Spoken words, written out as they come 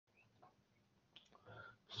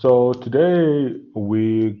So today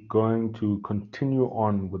we're going to continue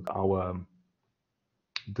on with our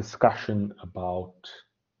discussion about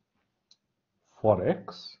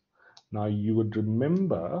Forex. Now you would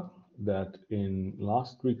remember that in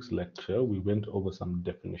last week's lecture we went over some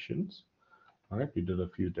definitions, right? We did a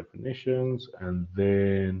few definitions and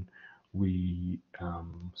then we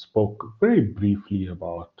spoke very briefly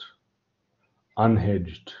about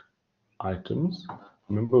unhedged items.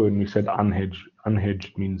 Remember when we said unhedged,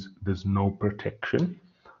 unhedged means there's no protection.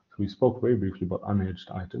 So we spoke very briefly about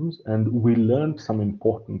unhedged items and we learned some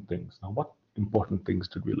important things. Now, what important things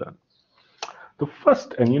did we learn? The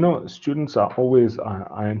first, and students are always,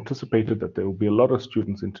 I anticipated that there will be a lot of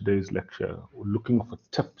students in today's lecture looking for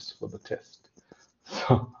tips for the test.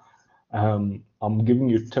 So I'm giving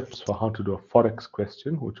you tips for how to do a Forex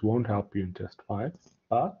question, which won't help you in test 5,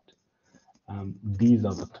 but these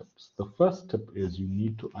are the tips. The first tip is you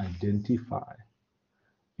need to identify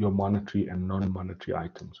your monetary and non-monetary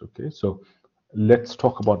items. Okay, so let's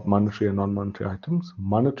talk about monetary and non-monetary items.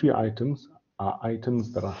 Monetary items are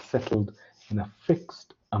items that are settled in a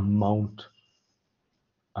fixed amount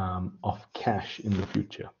of cash in the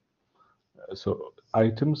future. So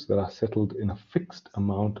items that are settled in a fixed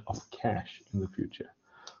amount of cash in the future.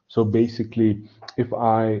 So basically, if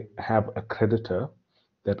I have a creditor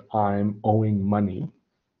that I'm owing money,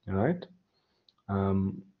 right?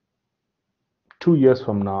 2 years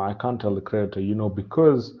from now, I can't tell the creditor,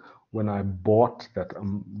 because when I bought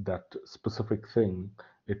that specific thing,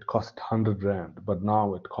 it cost 100 Rand, but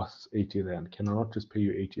now it costs 80 Rand. Can I not just pay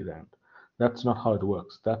you 80 Rand? That's not how it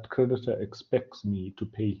works. That creditor expects me to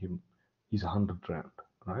pay him his 100 Rand,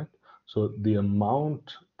 right? So the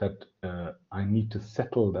amount that I need to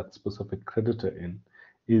settle that specific creditor in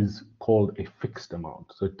is called a fixed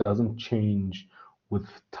amount. So it doesn't change with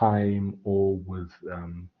time or with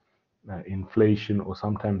inflation, or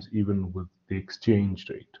sometimes even with the exchange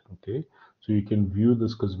rate. Okay, so you can view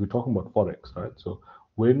this because we're talking about Forex, right? So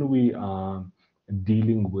when we are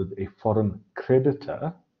dealing with a foreign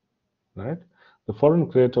creditor, right, the foreign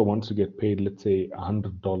creditor wants to get paid, let's say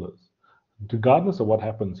 $100. Regardless of what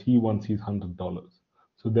happens, he wants his $100.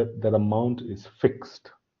 So that amount is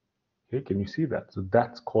fixed. Okay, can you see that? So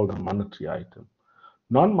that's called a monetary item.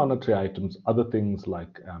 Non-monetary items, other things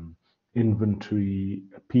like inventory,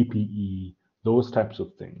 PPE, those types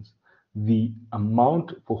of things, the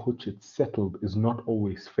amount for which it's settled is not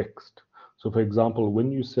always fixed. So for example,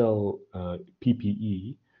 when you sell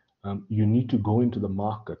PPE, you need to go into the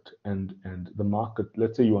market and the market,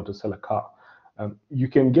 let's say you want to sell a car. You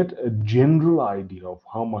can get a general idea of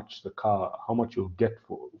how much you'll get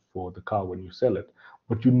for the car when you sell it,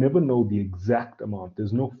 but you never know the exact amount.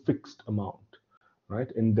 There's no fixed amount,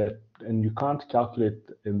 right? And you can't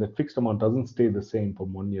calculate, and the fixed amount doesn't stay the same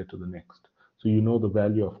from 1 year to the next. So the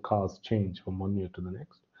value of cars change from 1 year to the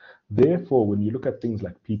next. Therefore, when you look at things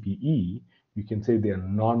like PPE, you can say they are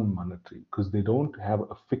non-monetary because they don't have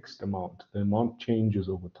a fixed amount. The amount changes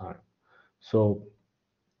over time. So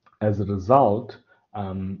as a result,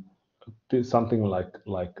 something like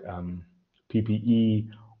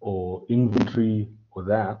PPE or inventory or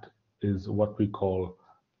that is what we call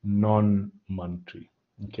non-monetary.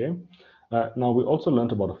 Okay. Now we also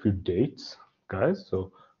learned about a few dates, guys.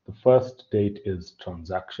 So the first date is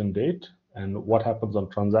transaction date, and what happens on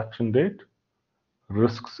transaction date?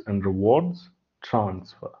 Risks and rewards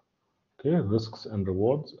transfer. Okay, risks and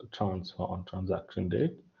rewards transfer on transaction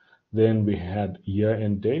date. Then we had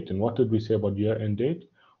year-end date, and what did we say about year-end date?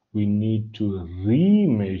 We need to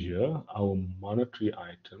remeasure our monetary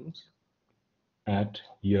items at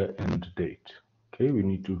year-end date. Okay, we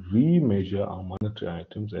need to remeasure our monetary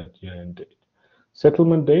items at year-end date.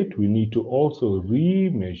 Settlement date, we need to also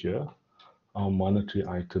remeasure our monetary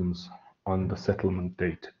items on the settlement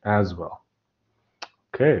date as well.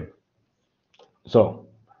 Okay, so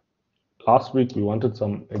last week we wanted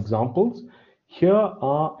some examples. Here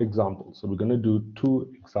are examples. So we're going to do 2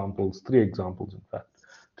 examples, 3 examples in fact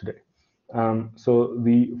today. So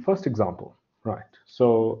the first example, right?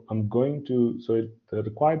 So I'm going to, the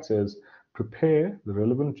required says, prepare the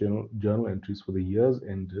relevant journal entries for the years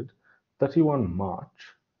ended 31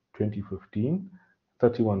 March 2015,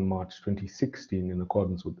 31 March 2016 in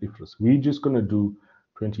accordance with IFRS. We're just going to do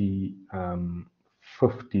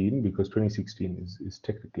 2015 because 2016 is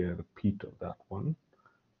technically a repeat of that one.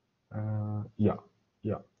 Yeah.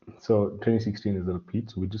 So 2016 is a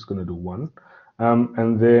repeat, so we're just going to do one.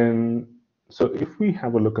 And then, so if we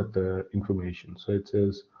have a look at the information, so it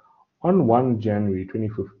says, on 1 January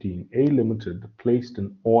 2015, A Limited placed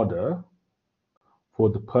an order for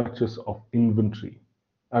the purchase of machinery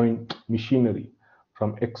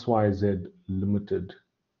from XYZ Limited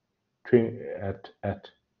at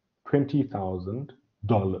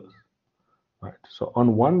 $20,000. Right. So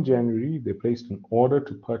on 1 January, they placed an order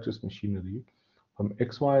to purchase machinery from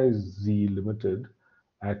XYZ Limited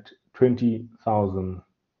at $20,000.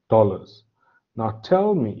 Now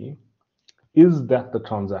tell me, is that the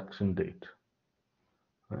transaction date?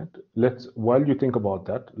 Right. While you think about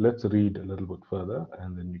that, let's read a little bit further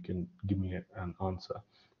and then you can give me an answer.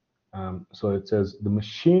 So it says the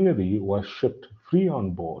machinery was shipped free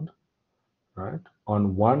on board, right,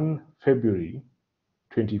 on 1 February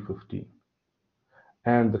 2015.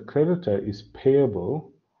 And the creditor is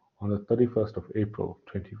payable on the 31st of April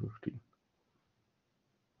 2015.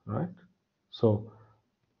 Right? So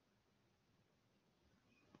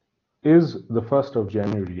is the 1st of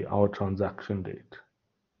January our transaction date?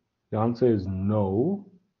 The answer is no.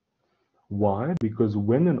 Why? Because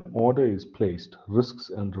when an order is placed, risks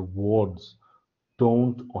and rewards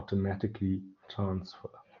don't automatically transfer.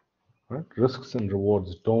 Right? Risks and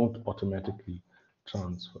rewards don't automatically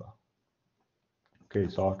transfer. Okay,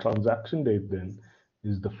 so our transaction date then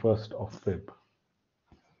is the 1st of Feb.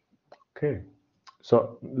 Okay,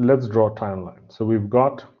 so let's draw a timeline. So we've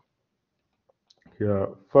got here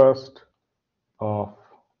 1st of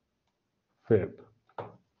Feb.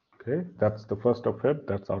 Okay, that's the 1st of Feb,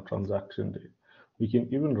 that's our transaction date. We can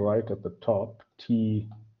even write at the top TD.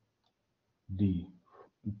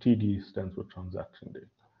 TD stands for transaction date.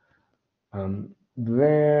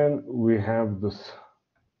 Then we have this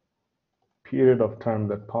period of time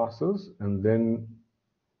that passes, and then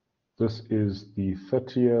this is the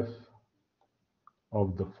 30th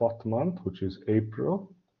of the 4th month, which is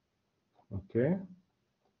April. Okay,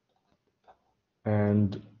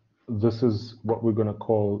 and this is what we're going to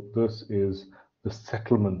call, this is the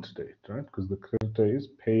settlement date, right? Because the creditor is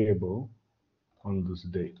payable on this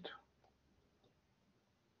date.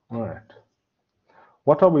 All right.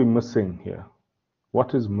 What are we missing here?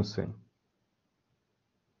 What is missing?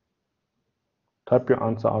 Type your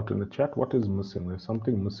answer out in the chat. What is missing? There's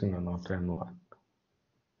something missing on our timeline.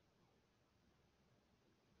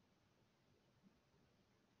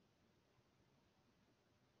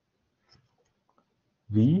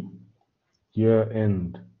 The year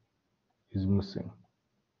end is missing.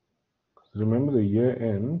 Remember, the year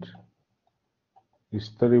end is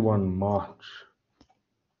 31 March.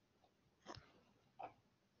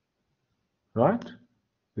 Right?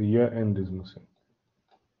 The year end is missing.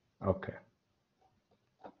 Okay.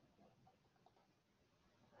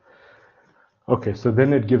 Okay, so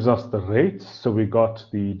then it gives us the rates. So we got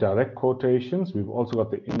the direct quotations. We've also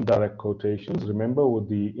got the indirect quotations. Remember, with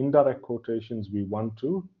the indirect quotations, we want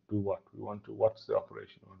to do what? What's the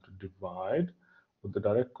operation? We want to divide. With the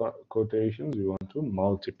direct quotations, we want to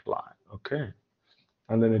multiply. Okay.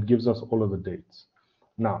 And then it gives us all of the dates.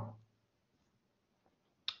 Now,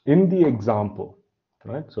 in the example,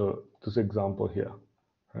 right? So this example here,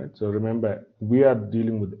 right? So remember, we are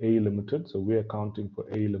dealing with A Limited. So we're accounting for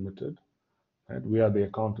A Limited. Right? We are the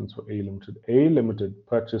accountants for A Limited. A Limited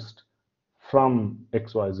purchased from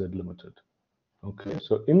XYZ Limited. Okay,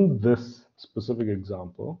 so in this specific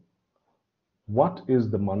example, what is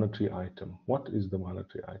the monetary item? What is the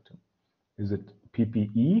monetary item? Is it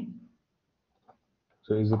PPE?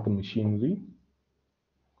 So is it the machinery?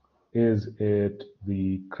 Is it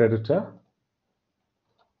the creditor?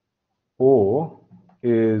 Or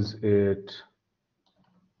is it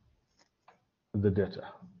the debtor?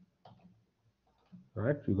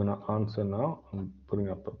 Right, you're going to answer now. I'm putting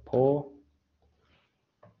up a poll.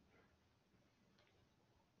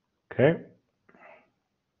 Okay.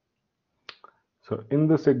 So in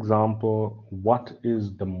this example, what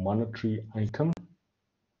is the monetary item?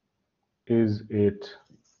 Is it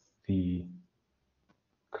the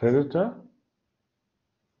creditor?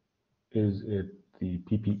 Is it the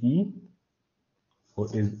PPE? Or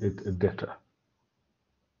is it a debtor?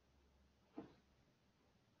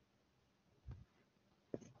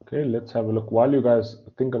 Okay, let's have a look. While you guys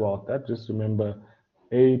think about that, just remember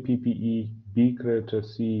A, PPE, B, creditor,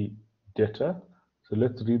 C, debtor. So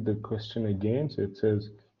let's read the question again. So it says,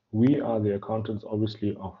 we are the accountants,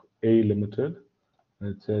 obviously, of A Limited. And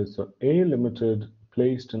it says, so A Limited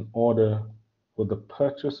placed an order for the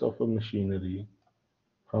purchase of a machinery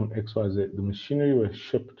from XYZ. The machinery was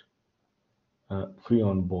shipped free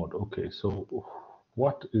on board. Okay, so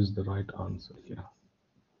what is the right answer here?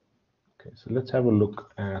 Okay, so let's have a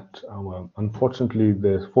look at our, unfortunately,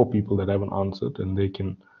 there's 4 people that haven't answered, and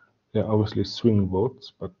they're obviously swing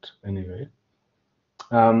votes, but anyway.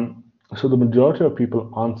 So the majority of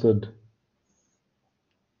people answered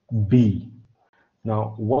B.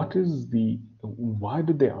 Now, why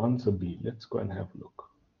did they answer B? Let's go and have a look.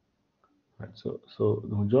 Right. so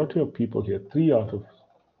the majority of people here, 3 out of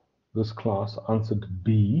this class answered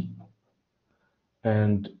B.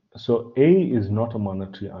 And so A is not a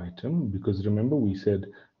monetary item because remember we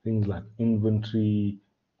said things like inventory,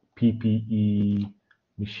 PPE,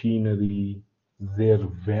 machinery, their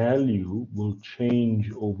value will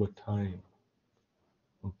change over time.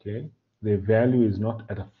 Okay, their value is not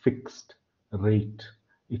at a fixed rate,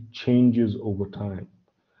 it changes over time.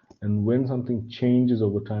 And when something changes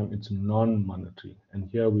over time, it's non-monetary. And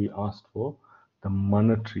here we asked for the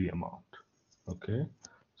monetary amount. Okay,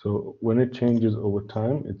 so when it changes over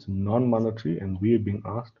time, it's non-monetary, and we are being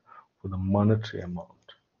asked for the monetary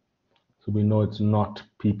amount. So we know it's not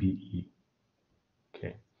PPE.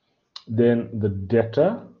 Okay, then the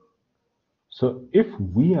debtor. So if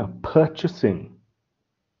we are purchasing,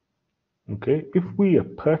 okay, if we are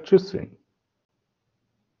purchasing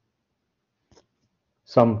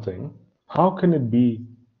something, how can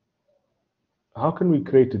we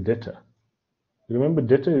create a debtor? Remember,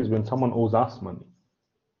 debtor is when someone owes us money.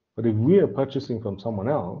 But if we are purchasing from someone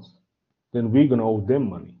else, then we're going to owe them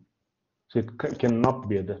money. So it cannot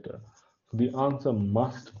be a debtor. So the answer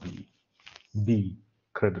must be B,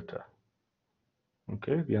 creditor.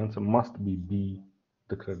 Okay, the answer must be B,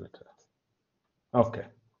 the creditor. Okay.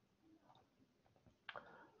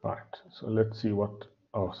 Right, so let's see what,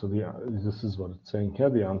 oh, so this is what it's saying here.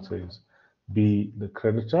 The answer is B, the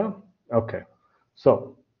creditor. Okay,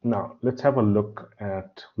 so now let's have a look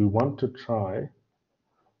at, we want to try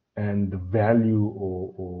and value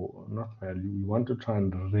or not value, we want to try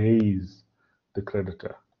and raise the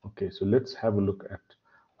creditor. Okay, so let's have a look at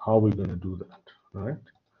how we're going to do that, right?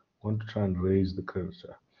 We want to try and raise the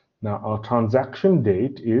creditor. Now, our transaction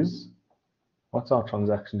date is, what's our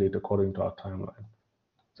transaction date according to our timeline?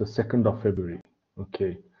 It's the 2nd of February,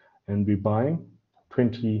 okay? And we're buying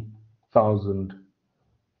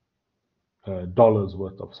 $20,000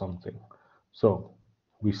 worth of something. So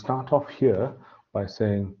we start off here by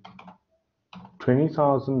saying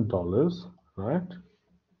 $20,000, right?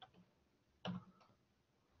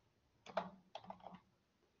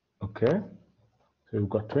 Okay, so we've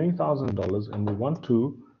got $20,000 and we want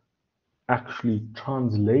to actually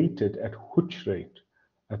translate it at which rate?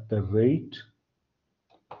 At the rate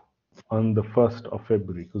on the 1st of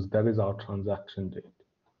February, because that is our transaction date.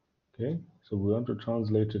 Okay, so we want to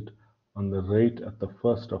translate it on the rate at the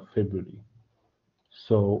 1st of February.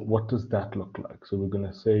 So what does that look like? So we're going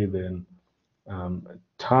to say then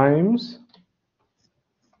times,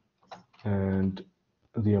 and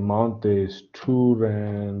the amount there is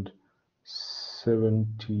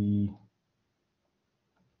R2.70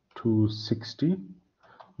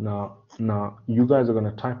 Now you guys are going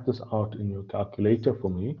to type this out in your calculator for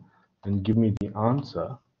me and give me the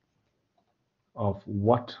answer of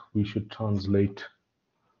what we should translate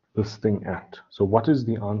this thing at. So what is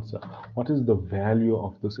the answer? What is the value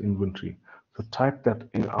of this inventory? So type that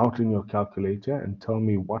out in your calculator and tell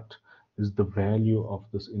me what is the value of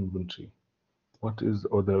this inventory. What is,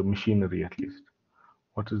 or the machinery at least.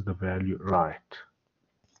 What is the value? Right.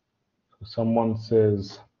 So someone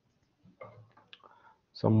says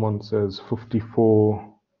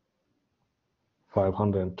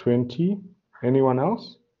 54,520. Anyone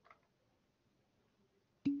else?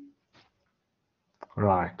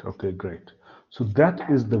 Right. Okay, great. So that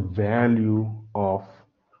is the value of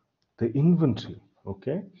the inventory.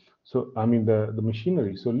 Okay. So, I mean, the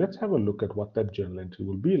machinery. So let's have a look at what that journal entry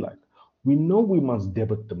will be like. We know we must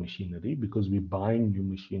debit the machinery because we're buying new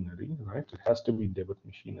machinery, right? It has to be debit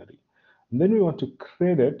machinery. And then we want to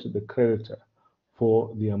credit the creditor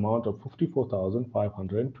for the amount of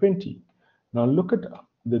 54,520. Now look at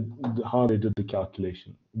how they did the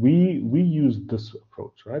calculation. We used this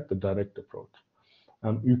approach, right? The direct approach.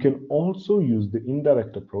 You can also use the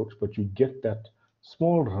indirect approach, but you get that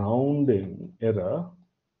small rounding error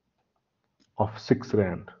of 6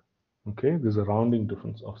 Rand. Okay, there's a rounding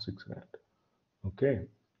difference of 6 Rand. Okay,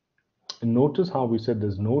 and notice how we said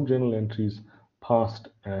there's no journal entries passed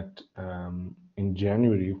at in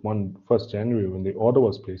January, 1st January when the order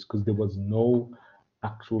was placed, because there was no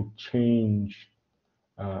actual change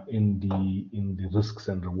in the risks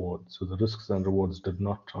and rewards. So the risks and rewards did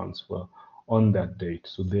not transfer on that date.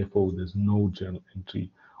 So therefore, there's no journal entry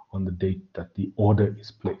on the date that the order is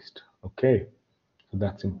placed. Okay, so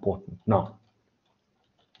that's important. Now,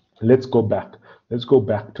 let's go back. Let's go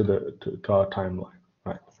back to our timeline.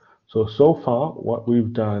 Right. So far, what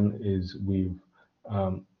we've done is we've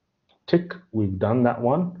we've done that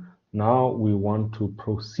one. Now we want to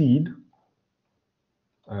proceed,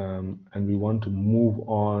 and we want to move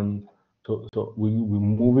on. So we're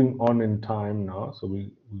moving on in time now. So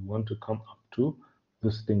we want to come up to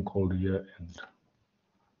this thing called year end.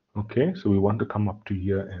 Okay, so we want to come up to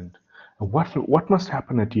year end. And what must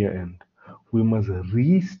happen at year end? We must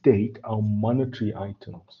restate our monetary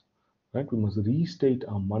items, right? We must restate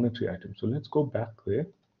our monetary items. So let's go back there.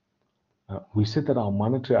 We said that our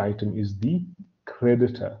monetary item is the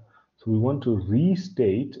creditor. So we want to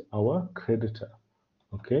restate our creditor.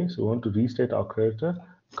 Okay, so we want to restate our creditor.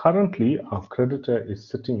 Currently, our creditor is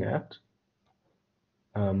sitting at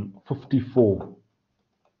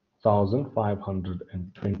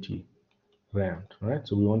 54,520 rand, right?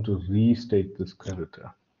 So we want to restate this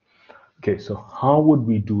creditor. Okay, so how would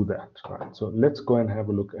we do that, right? So let's go and have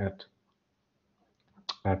a look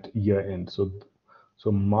at year end. So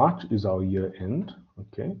March is our year end.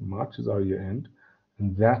 Okay, March is our year end,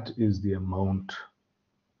 and that is the amount,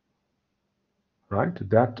 right?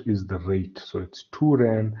 That is the rate. So it's 2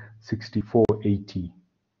 rand 64.80.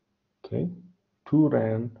 Okay, 2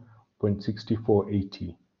 rand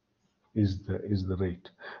 0.6480 is the rate.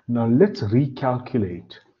 Now let's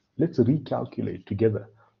recalculate. Let's recalculate together.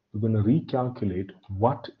 We're going to recalculate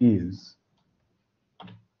what is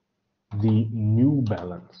the new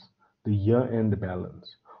balance, the year-end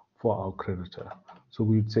balance for our creditor. So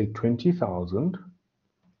we'd say $20,000,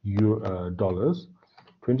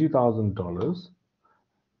 $20,000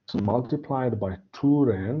 multiplied by 2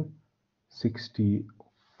 rand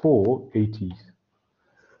 64.80.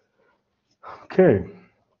 Okay.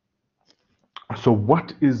 So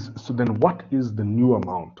what is the new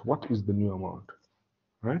amount? What is the new amount?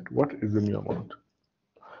 Right? What is the new amount?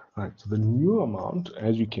 Right. So the new amount,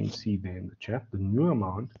 as you can see there in the chat, the new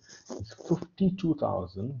amount is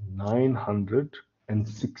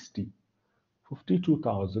 52,960.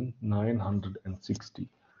 52,960.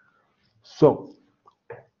 So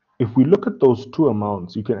if we look at those two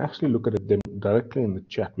amounts, you can actually look at them directly in the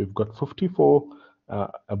chat. We've got 54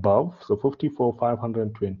 above, so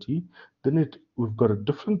 54,520. Then we've got a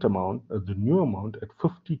different amount, the new amount at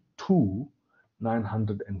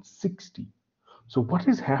 52,960. So what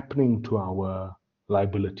is happening to our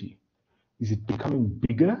liability? Is it becoming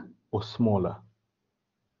bigger or smaller?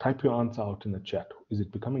 Type your answer out in the chat. Is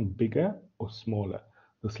it becoming bigger or smaller,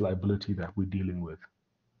 this liability that we're dealing with?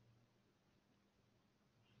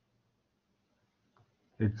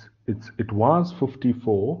 It was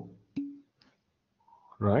 54,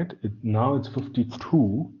 right? Now it's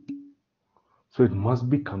 52. So it must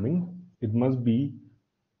be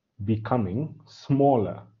becoming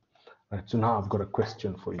smaller. Right, so now I've got a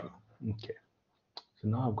question for you. Okay. So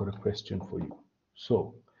now I've got a question for you.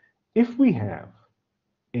 So if we have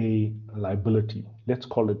a liability, let's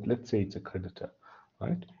say it's a creditor,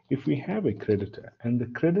 right? If we have a creditor and the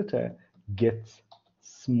creditor gets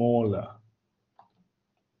smaller,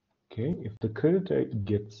 okay, if the creditor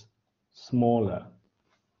gets smaller,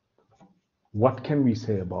 what can we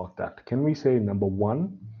say about that? Can we say, number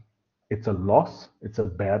one, it's a loss, it's a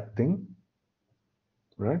bad thing,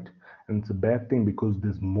 right? And it's a bad thing because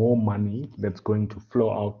there's more money that's going to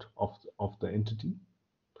flow out of the entity.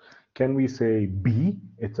 Can we say B,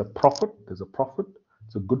 it's a profit, there's a profit,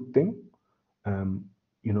 it's a good thing.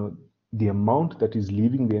 The amount that is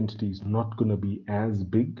leaving the entity is not going to be as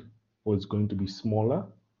big, or it's going to be smaller,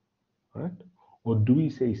 right? Or do we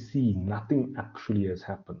say C, nothing actually has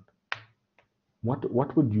happened?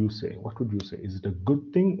 What would you say? What would you say? Is it a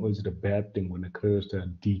good thing or is it a bad thing when a creditor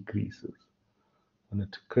decreases? When a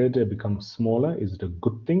creditor becomes smaller, is it a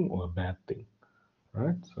good thing or a bad thing?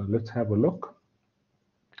 Right? So let's have a look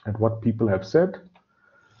at what people have said.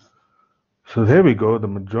 So there we go. The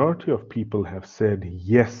majority of people have said,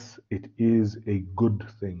 yes, it is a good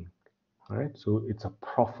thing. Right? So it's a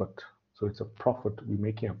profit. So it's a profit. We're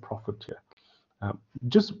making a profit here.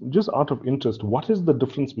 Just out of interest, what is the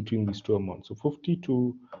difference between these two amounts? So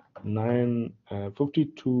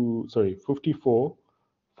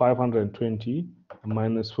 54,520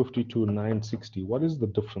 minus 52,960. What is the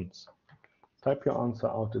difference? Type your answer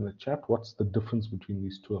out in the chat. What's the difference between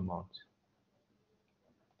these two amounts?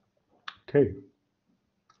 Okay.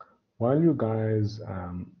 While you guys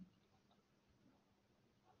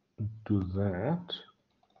do that,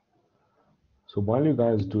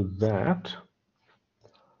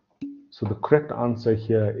 so the correct answer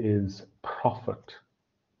here is profit,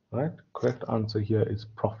 right? Correct answer here is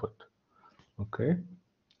profit. Okay.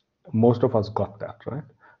 Most of us got that, right?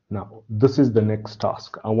 Now, this is the next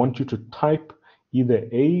task. I want you to type either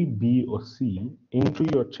A, B, or C into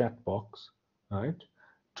your chat box, right,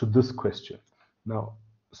 to this question. Now,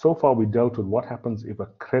 so far we dealt with what happens if a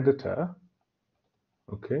creditor,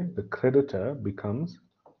 okay, the creditor becomes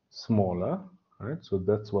smaller, right? So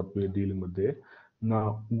that's what we're dealing with there.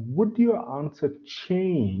 Now, would your answer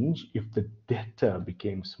change if the debtor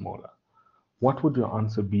became smaller? What would your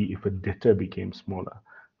answer be if a debtor became smaller?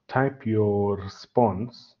 Type your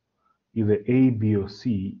response, either A, B, or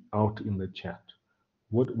C, out in the chat.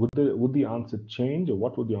 Would the answer change, or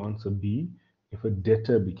what would your answer be if a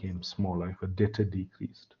debtor became smaller, if a debtor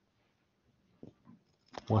decreased?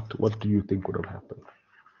 What do you think would have happened?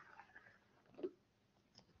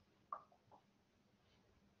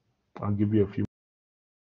 I'll give you a few.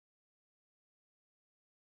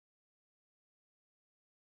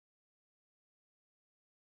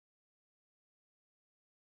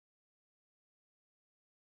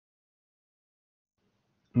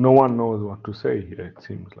 No one knows what to say here, it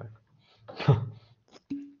seems like.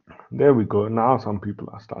 There we go. Now some people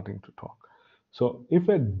are starting to talk. So if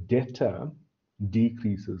a debtor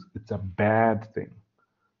decreases, it's a bad thing,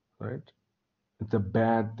 right? It's a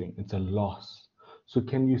bad thing. It's a loss. So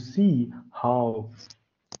can you see how,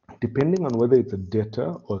 depending on whether it's a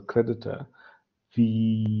debtor or a creditor,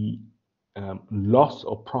 the loss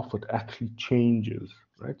or profit actually changes,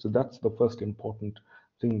 right? So that's the first important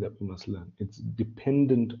thing that we must learn. It's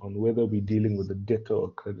dependent on whether we're dealing with a debtor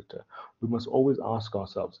or creditor. We must always ask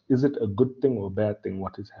ourselves, is it a good thing or a bad thing?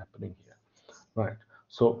 What is happening here, right?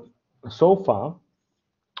 So far,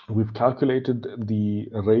 we've calculated the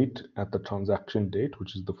rate at the transaction date,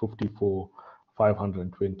 which is the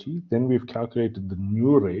 54,520. Then we've calculated the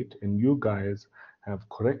new rate, and you guys have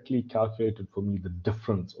correctly calculated for me the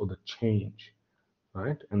difference or the change,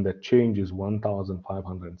 right? And that change is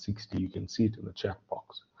 1,560. You can see it in the chat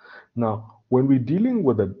box. Now, when we're dealing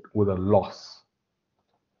with a loss,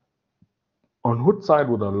 on which side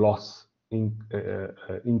would a loss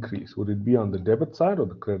increase? Would it be on the debit side or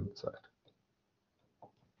the credit side?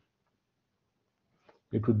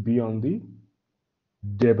 It would be on the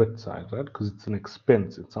debit side, right? Because it's an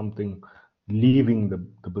expense, it's something leaving the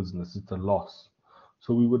business, it's a loss.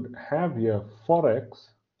 So we would have here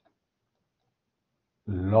Forex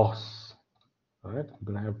loss, right?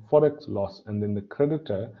 We're going to have Forex loss, and then the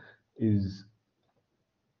creditor is,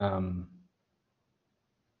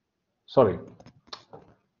 sorry,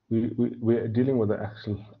 we're dealing with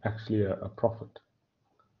actually a profit.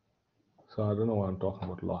 So I don't know why I'm talking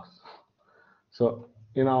about loss. So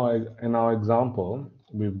in our example,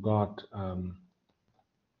 we've got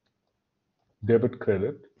debit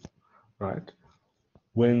credit, right?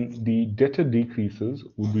 When the debtor decreases,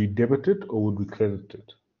 would we debit it or would we credit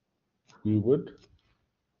it? We would,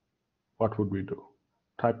 what would we do?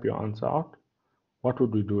 Type your answer out. What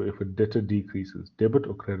would we do if a debtor decreases, debit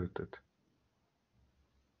or credit it?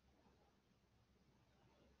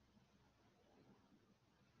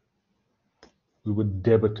 We would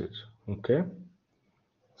debit it, okay?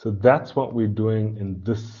 So that's what we're doing in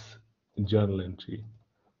this journal entry.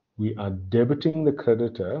 We are debiting the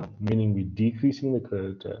creditor, meaning we're decreasing the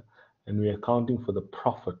creditor, and we're accounting for the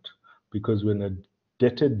profit, because when a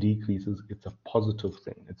debtor decreases, it's a positive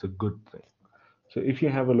thing, it's a good thing. So if you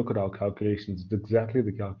have a look at our calculations, it's exactly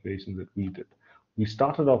the calculations that we did. We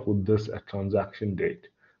started off with this at transaction date.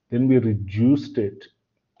 Then we reduced it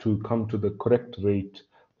to come to the correct rate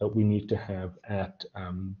that we need to have at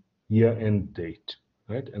year-end date,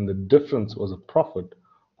 right? And the difference was a profit,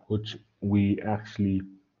 which we actually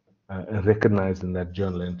recognized in that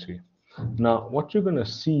journal entry. Now, what you're going to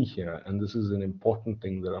see here, and this is an important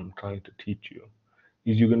thing that I'm trying to teach you,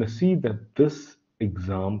 is you're going to see that this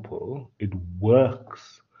example, it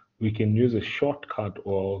works. We can use a shortcut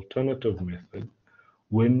or alternative method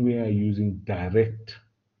when we are using direct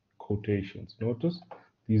quotations. Notice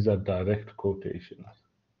these are direct quotations.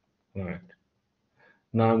 Right.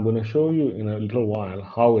 Now I'm going to show you in a little while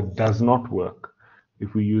how it does not work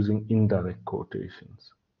if we're using indirect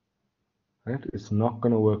quotations. Right? It's not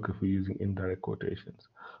going to work if we're using indirect quotations.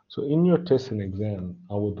 So in your test and exam,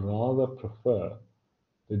 I would rather prefer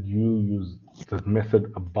that you use the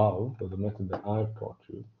method above, or the method that I've taught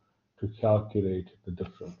you, to calculate the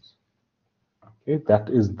difference. Okay,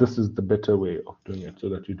 this is the better way of doing it so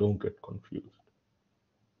that you don't get confused.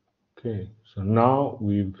 Okay, so now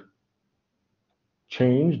we've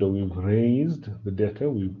changed, or we've raised the debtor,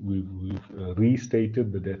 we've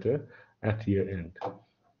restated the debtor at year end.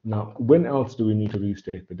 Now, when else do we need to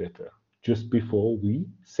restate the debtor? Just before we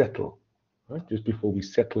settle, right? Just before we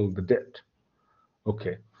settle the debt.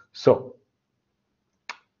 Okay, so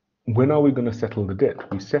when are we going to settle the debt?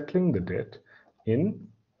 We're settling the debt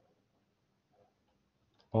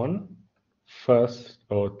on 1st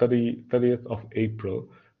or 30th of April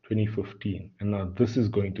 2015. And now this is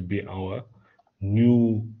going to be our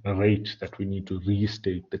new rate that we need to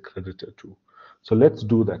restate the creditor to. So let's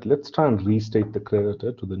do that. Let's try and restate the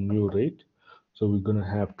creditor to the new rate. So we're going to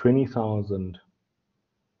have $20,000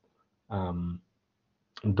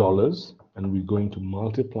 dollars, and we're going to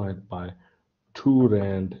multiply it by 2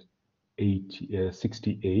 Rand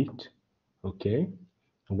 68. Okay.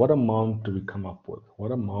 What amount do we come up with?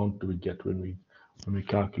 What amount do we get when we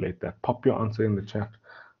calculate that? Pop your answer in the chat.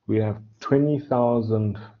 We have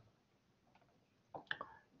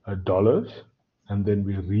 $20,000 and then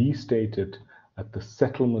we restate it at the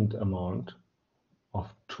settlement amount of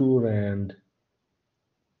 2 Rand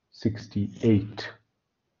 68,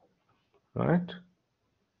 right?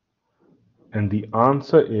 And the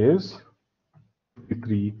answer is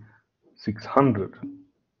 53,600.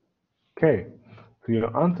 Okay, so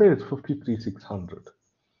your answer is 53,600.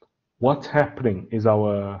 What's happening? Is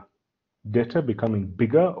our debtor becoming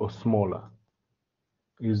bigger or smaller?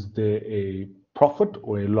 Is there a profit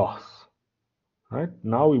or a loss? Right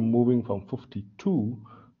now we're moving from 52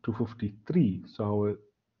 to 53, so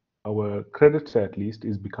our creditor at least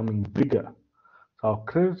is becoming bigger. So our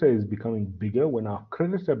creditor is becoming bigger. When our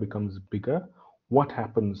creditor becomes bigger, what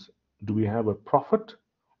happens? Do we have a profit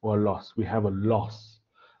or a loss? We have a loss,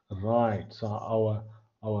 right? So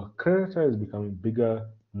our creditor is becoming bigger.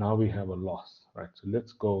 Now we have a loss, right? So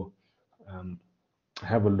let's go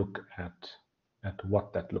have a look at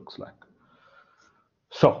what that looks like.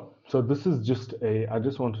 So this is just I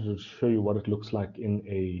just wanted to show you what it looks like in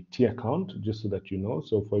a T account, just so that you know.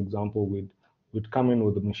 So for example, we'd come in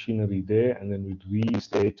with the machinery there, and then we'd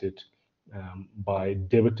restate it by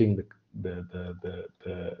debiting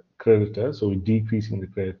the creditor. So we're decreasing the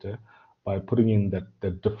creditor by putting in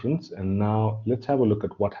that difference. And now let's have a look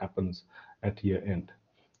at what happens at year end.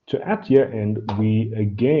 So at year end, we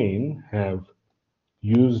again have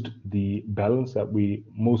used the balance that we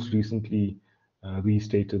most recently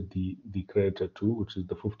restated the creditor to, which is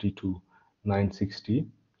the 52,960,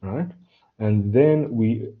 right? And then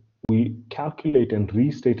we calculate and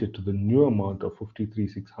restate it to the new amount of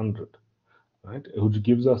 53,600, right? Which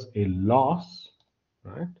gives us a loss,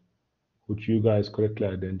 right? Which you guys correctly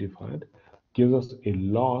identified, gives us a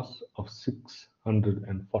loss of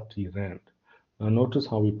 640 Rand. Now notice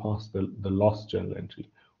how we pass the loss journal entry.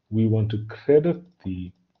 We want to credit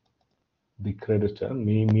the creditor,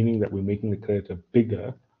 meaning that we're making the creditor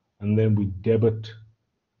bigger, and then we debit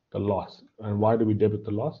the loss. And why do we debit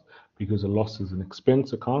the loss? Because the loss is an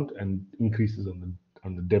expense account and increases on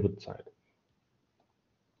the debit side.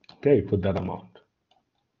 Okay, for that amount.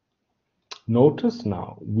 Notice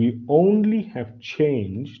now, we only have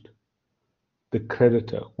changed the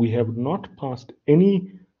creditor. We have not passed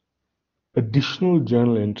any additional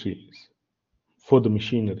journal entries for the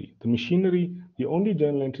machinery. The machinery, the only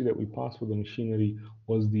journal entry that we passed for the machinery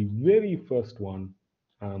was the very first one,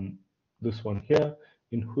 this one here,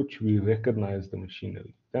 in which we recognize the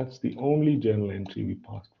machinery. That's the only journal entry we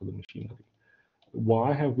passed for the machinery.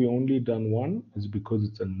 Why have we only done one? Is because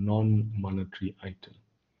it's a non-monetary item.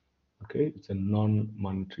 Okay, it's a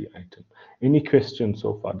non-monetary item. Any questions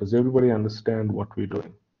so far? Does everybody understand what we're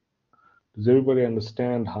doing? Does everybody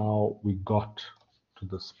understand how we got to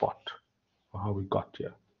the spot, or how we got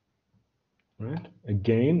here? Right?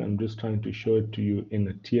 Again, I'm just trying to show it to you in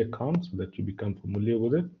a T account so that you become familiar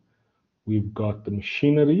with it. We've got the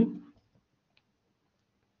machinery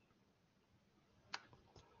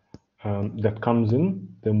that comes in,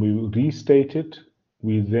 then we restate it.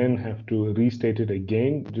 We then have to restate it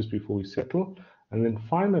again just before we settle. And then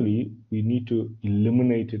finally, we need to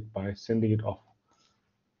eliminate it by sending it off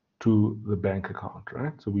to the bank account,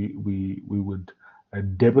 right? So we would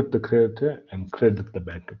debit the creditor and credit the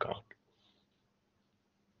bank account.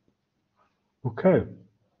 Okay.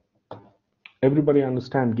 Everybody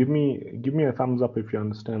understand? Give me a thumbs up if you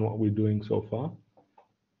understand what we're doing so far.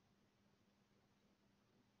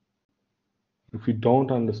 If you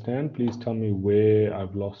don't understand, please tell me where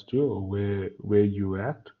I've lost you or where you're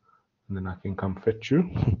at, and then I can come fetch you.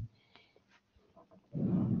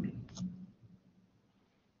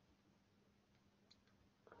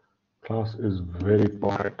 Class is very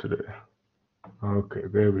quiet today. Okay,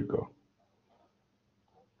 there we go.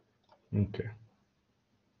 Okay.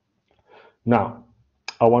 Now,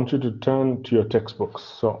 I want you to turn to your textbooks.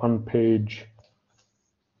 So on page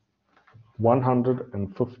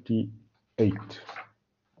 158,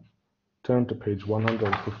 turn to page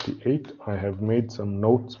 158. I have made some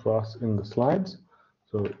notes for us in the slides,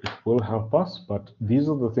 so it will help us, but these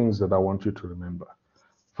are the things that I want you to remember.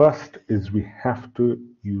 First is we have to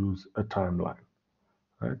use a timeline.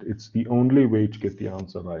 Right? It's the only way to get the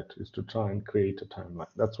answer right, is to try and create a timeline.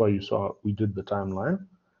 That's why you saw we did the timeline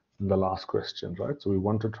in the last question, right? So we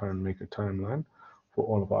want to try and make a timeline for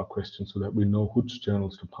all of our questions so that we know which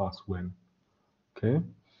journals to pass when. Okay.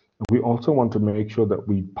 We also want to make sure that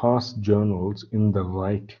we pass journals on the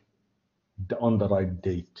right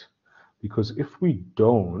date, because if we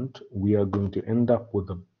don't, we are going to end up with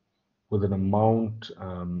an amount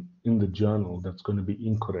in the journal that's going to be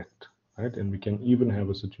incorrect, right? And we can even have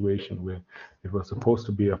a situation where it was supposed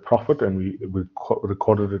to be a profit and we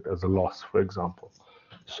recorded it as a loss, for example.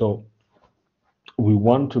 So we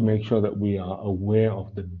want to make sure that we are aware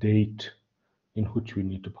of the date in which we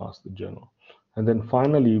need to pass the journal. And then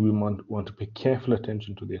finally, we want to pay careful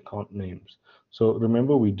attention to the account names. So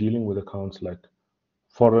remember, we're dealing with accounts like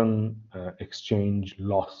foreign exchange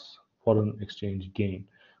loss, foreign exchange gain,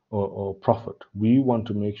 or profit. We want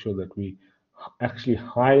to make sure that we actually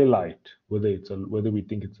highlight whether we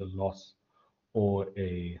think it's a loss or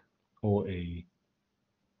a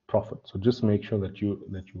profit. So just make sure that you're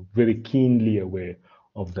very keenly aware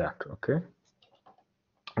of that. Okay.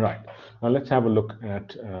 Right. Now let's have a look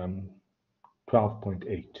at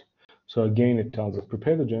 12.8. So again, it tells us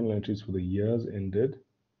prepare the journal entries for the years ended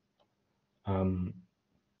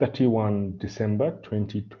 31 December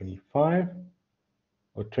 2025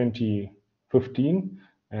 or 2015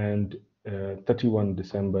 and 31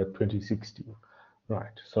 December 2016.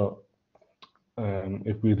 Right. So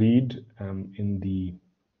if we read in the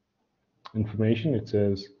information, it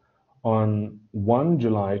says on 1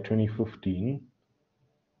 July 2015,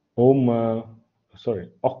 OCMA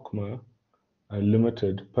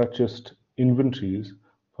Limited purchased inventories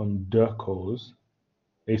from Durco's,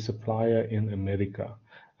 a supplier in America,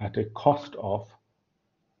 at a cost of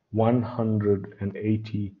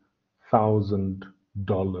 $180,000.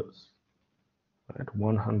 Right,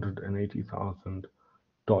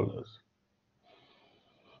 $180,000.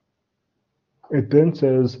 It then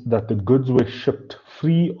says that the goods were shipped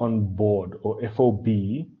free on board, or FOB,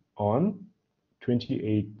 on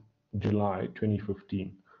 28 July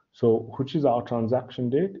 2015. So which is our transaction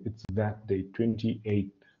date? It's that date,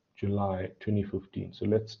 28 July 2015. So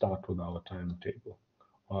let's start with our timetable,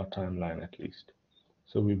 our timeline at least.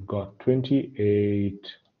 So we've got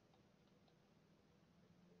 28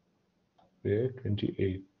 there,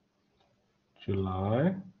 28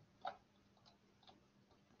 July.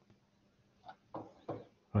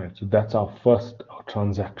 Right, so that's our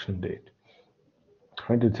transaction date.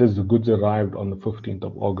 Right, it says the goods arrived on the 15th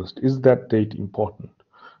of August. Is that date important?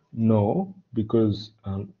 No, because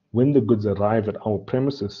when the goods arrive at our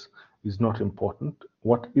premises is not important.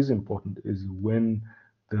 What is important is when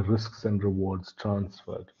the risks and rewards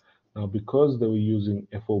transferred. Now, because they were using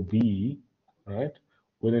FOB, right,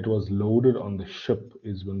 when it was loaded on the ship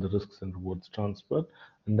is when the risks and rewards transferred.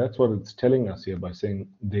 And that's what it's telling us here by saying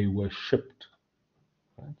they were shipped.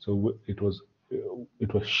 Right? So it was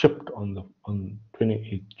shipped on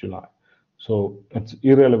 28th July. So it's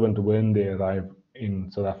irrelevant when they arrive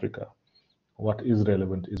in South Africa. What is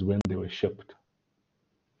relevant is when they were shipped.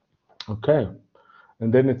 Okay,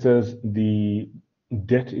 and then it says the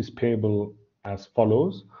debt is payable as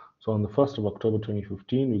follows. So on the 1st of October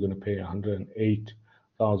 2015, we're going to pay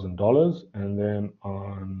 $108,000, and then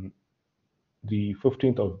on the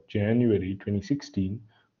 15th of January 2016,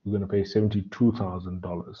 we're going to pay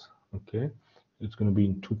 $72,000. Okay, it's going to be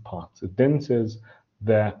in two parts. It then says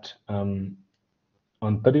that on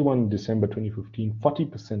 31 December 2015,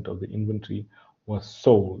 40% of the inventory was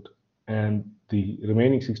sold, and the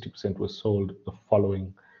remaining 60% was sold the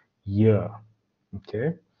following year.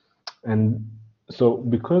 Okay, and so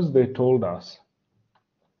because they told us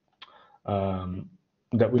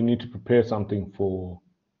that we need to prepare something for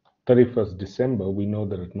 31st December, we know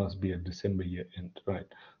that it must be a December year end, right?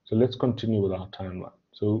 So let's continue with our timeline.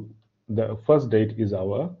 So the first date is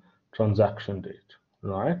our transaction date,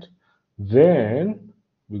 right? Then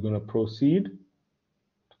we're going to proceed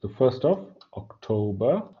to the 1st of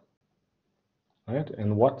October, right?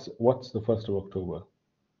 And what's the 1st of October?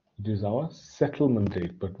 It is our settlement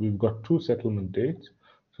date, but we've got two settlement dates.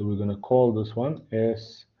 So we're going to call this one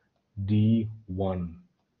SD1.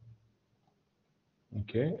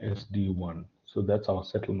 Okay, SD1. So that's our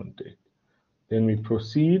settlement date. Then we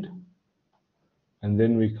proceed, and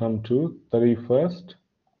then we come to 31st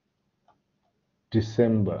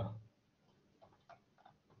December.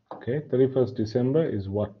 Okay, 31st December is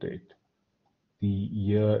what date? The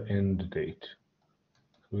year end date.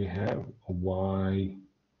 So we have a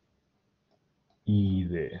YE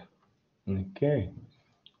there. Okay,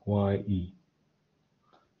 YE.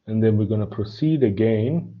 And then we're going to proceed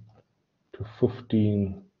again to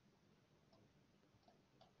 15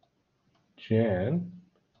 Jan.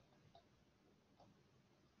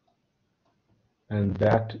 And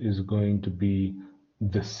that is going to be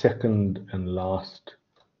the second and last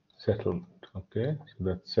settlement. Okay, so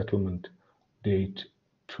that's settlement date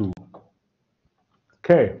 2.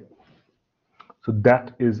 Okay, so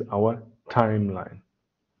that is our timeline.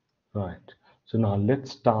 Right. So now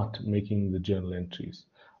let's start making the journal entries.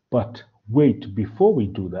 But wait, before we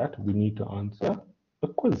do that, we need to answer a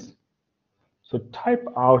quiz. So type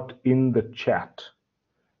out in the chat,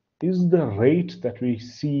 is the rate that we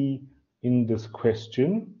see in this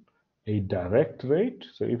question a direct rate?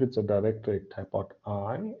 So if it's a direct rate, type out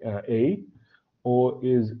A, or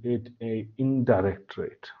is it a indirect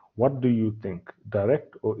rate? What do you think,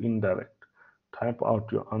 direct or indirect? Type out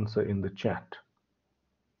your answer in the chat.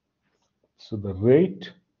 So the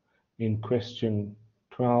rate in question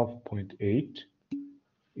 12.8,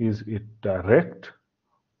 is it direct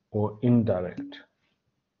or indirect?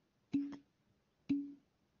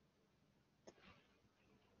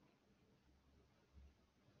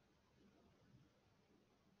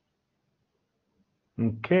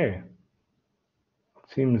 Okay,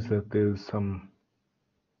 seems that there's some,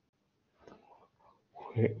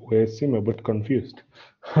 we seem a bit confused.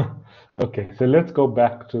 Okay, so let's go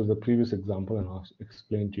back to the previous example and I'll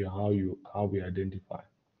explain to you how we identify.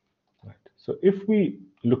 Right. So if we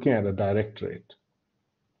looking at a direct rate,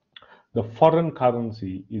 the foreign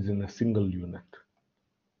currency is in a single unit.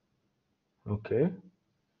 Okay.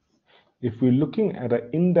 If we're looking at an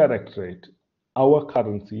indirect rate, our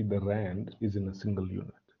currency, the rand, is in a single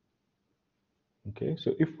unit. Okay,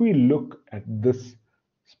 so if we look at these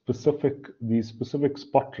specific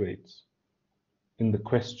spot rates in the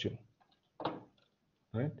question,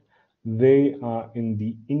 right, they are in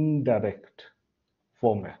the indirect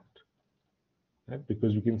format, right,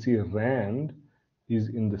 because you can see rand is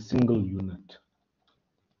in the single unit.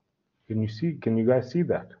 Can you guys see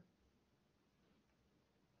that?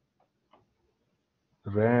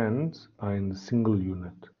 Rands are in the single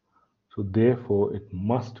unit, so therefore it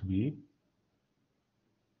must be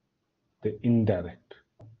the indirect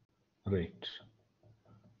rate,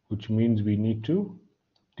 which means we need to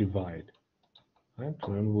divide. Right? So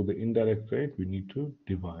remember, with the indirect rate, we need to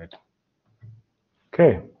divide.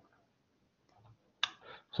 Okay.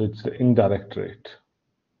 So it's the indirect rate.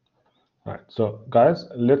 All right. So guys,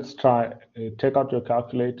 let's try, take out your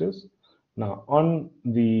calculators. Now on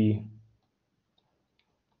the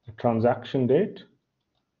transaction date,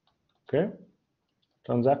 okay,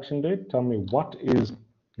 transaction date, tell me what is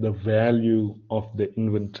the value of the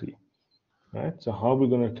inventory, right? So how are we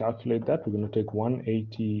going to calculate that? We're going to take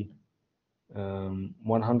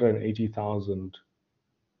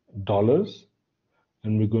 $180,000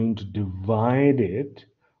 and we're going to divide it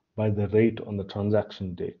by the rate on the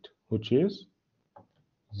transaction date, which is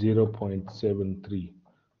 0.73.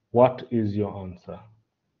 What is your answer?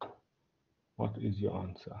 What is your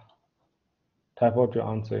answer? Type out your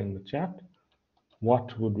answer in the chat.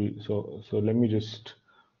 What would we, so let me just,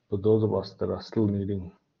 for those of us that are still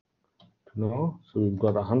needing to know, so we've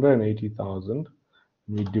got 180,000,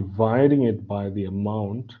 we're dividing it by the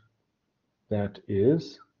amount that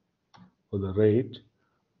is, or the rate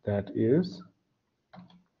that is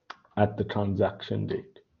at the transaction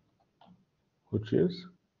date, which is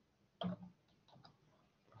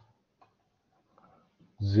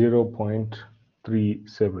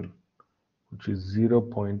 0.37, which is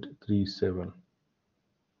 0.37.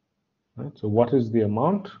 Right? So what is the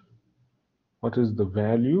amount? What is the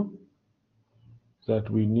value that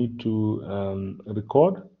we need to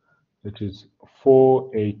record? It is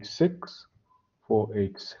 486,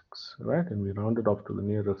 486, right? And we round it off to the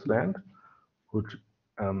nearest rand, which is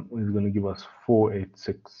going to give us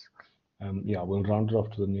 486. Yeah, we'll round it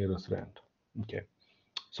off to the nearest rand. Okay.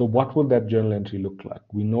 So what will that journal entry look like?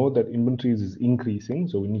 We know that inventories is increasing,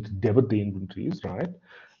 so we need to debit the inventories, right?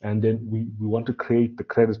 And then we want to create the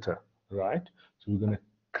creditor, right? So we're going to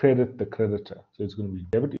credit the creditor. So it's going to be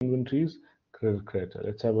debit inventories, credit creditor.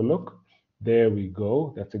 Let's have a look. There we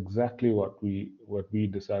go. That's exactly what we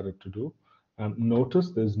decided to do.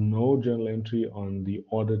 Notice there's no journal entry on the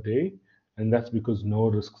order day, and that's because no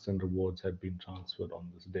risks and rewards had been transferred on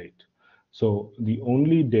this date. So the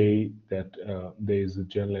only day that there is a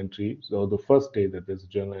journal entry, so the first day that there's a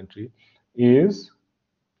journal entry, is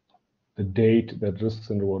the date that risks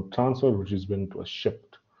and reward transferred, which is when it was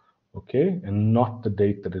shipped, okay, and not the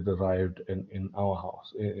date that it arrived in our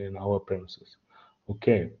house, in our premises.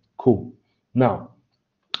 Okay, cool. Now,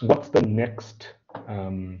 what's the next?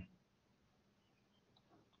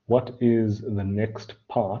 What is the next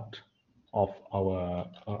part of our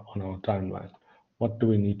on our timeline? What do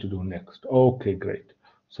we need to do next? Okay, great.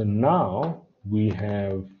 So now we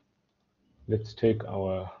have, let's take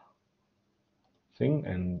our thing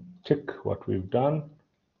and tick what we've done.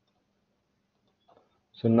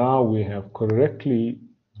 So now we have correctly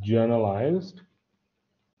journalized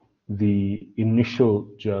the initial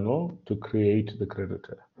journal to create the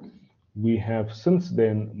creditor. We have since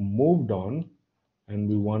then moved on and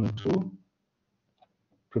we want to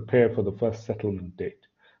prepare for the first settlement date.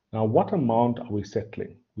 Now, what amount are we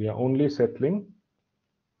settling? We are only settling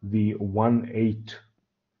the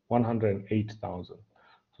 108,000.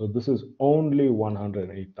 So this is only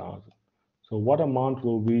 108,000. So what amount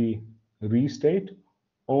will we restate?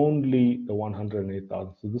 Only the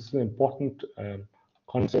 108,000. So this is an important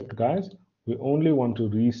concept, guys. We only want to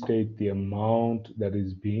restate the amount that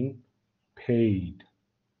is being paid,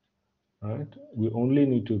 right? We only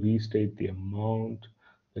need to restate the amount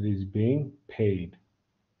that is being paid.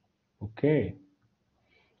 Okay,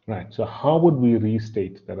 right. So how would we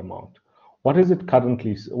restate that amount? What is it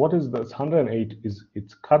currently? What is this 108?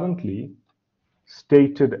 It's currently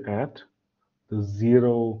stated at the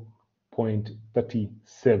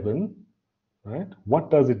 0.37, right? What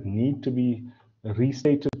does it need to be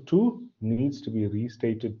restated to? Needs to be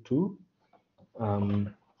restated to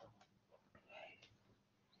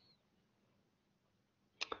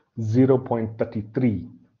 0.33.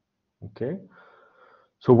 Okay,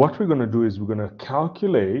 so what we're going to do is we're going to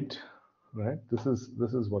calculate, right? This is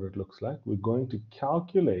what it looks like. We're going to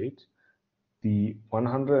calculate the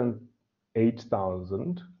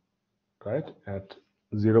 108,000, right, at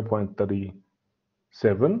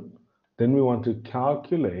 0.37. Then we want to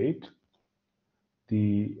calculate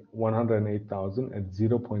the 108,000 at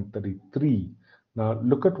 0.33. Now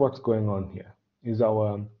look at what's going on here. Is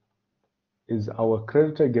our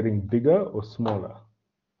creditor getting bigger or smaller?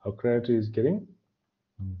 Our creditor is getting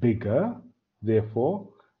bigger, therefore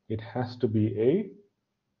it has to be a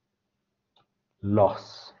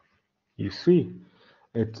loss. You see,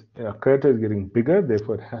 creditor is getting bigger,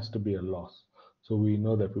 therefore it has to be a loss. So we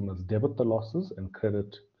know that we must debit the losses and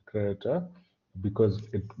credit the creditor because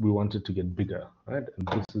we want it to get bigger, right? And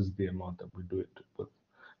this is the amount that we do it with.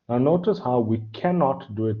 Now notice how we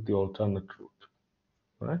cannot do it the alternate route,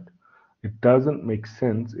 right? It doesn't make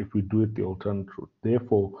sense if we do it the alternate route.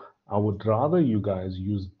 Therefore, I would rather you guys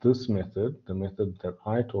use this method, the method that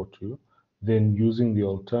I taught you, than using the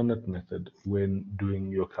alternate method when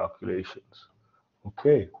doing your calculations.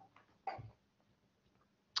 Okay.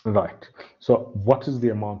 Right. So what is the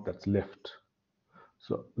amount that's left?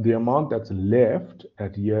 So the amount that's left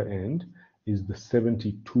at year end is the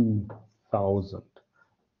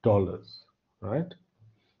 $72,000, right?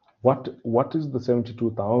 What is the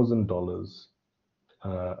 $72,000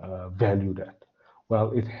 valued at?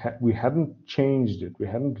 Well, we hadn't changed it, we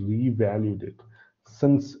hadn't revalued it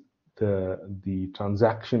since the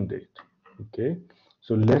transaction date. Okay,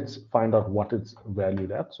 so let's find out what it's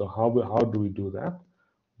valued at. So how do we do that?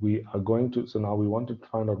 We are going to, so now we want to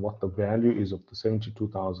find out what the value is of the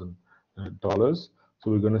 $72,000. So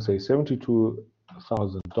we're going to say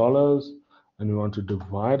 $72,000, and we want to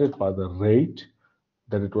divide it by the rate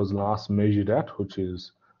that it was last measured at, which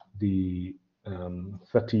is the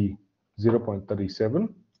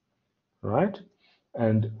 0.37, right?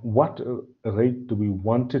 And what rate do we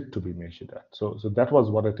want it to be measured at? So that was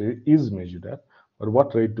what it is measured at, but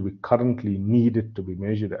what rate do we currently need it to be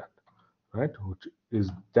measured at, right?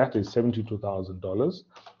 That is $72,000,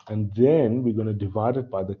 and then we're going to divide it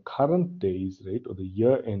by the current day's rate or the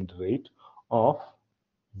year-end rate of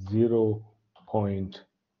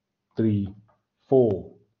 0.34.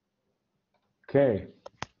 Okay,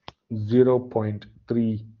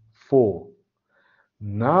 0.34.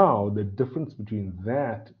 Now the difference between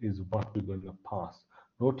that is what we're going to pass.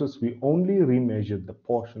 Notice we only remeasured the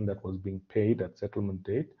portion that was being paid at settlement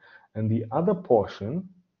date, and the other portion,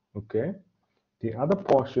 okay, the other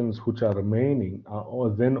portions which are remaining are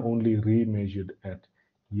then only remeasured at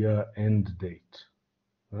year-end date,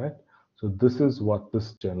 right? So this is what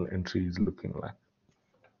this journal entry is looking like.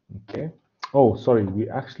 Okay. Oh, sorry,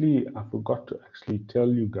 I forgot to actually tell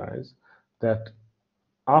you guys that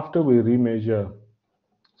after we remeasured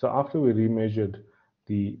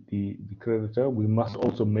the creditor, we must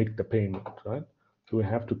also make the payment, right? So we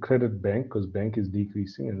have to credit bank because bank is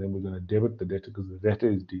decreasing, and then we're going to debit the debtor because the debtor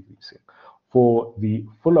is decreasing for the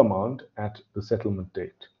full amount at the settlement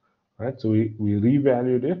date, right? So we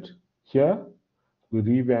revalued it here. We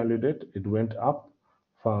revalued it. It went up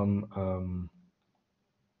from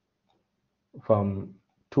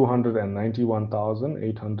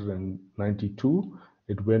 291,892.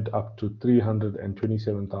 It went up to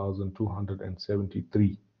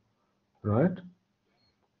 327,273, right?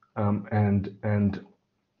 And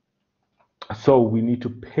so we need to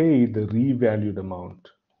pay the revalued amount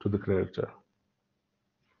to the creditor,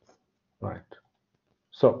 right?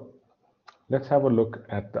 So let's have a look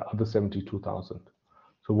at the other 72,000.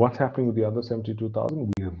 So what's happening with the other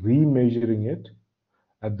 72,000? We're remeasuring it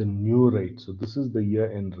at the new rate. So this is the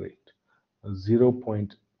year-end rate,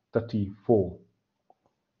 0.34,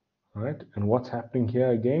 right? And what's happening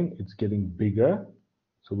here again? It's getting bigger,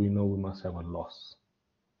 so we know we must have a loss.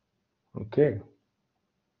 Okay.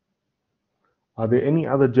 Are there any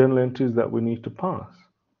other journal entries that we need to pass?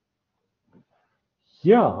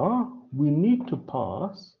 Yeah, we need to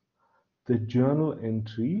pass the journal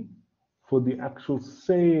entry for the actual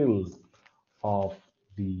sale of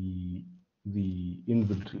the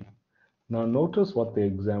inventory. Now notice what the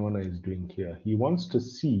examiner is doing here. He wants to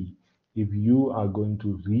see if you are going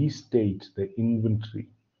to restate the inventory,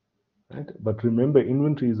 right? But remember,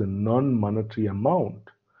 inventory is a non-monetary amount,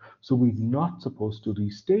 so we're not supposed to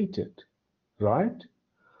restate it, right?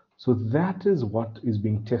 So that is what is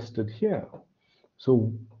being tested here.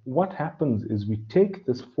 So what happens is we take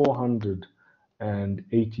this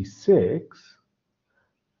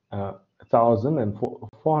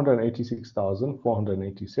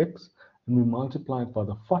 486,486 and we multiply it by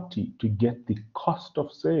the 40 to get the cost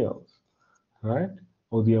of sales, right?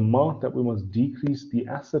 Or the amount that we must decrease the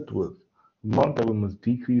asset with, the amount that we must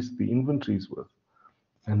decrease the inventories with.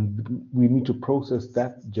 And we need to process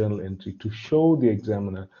that journal entry to show the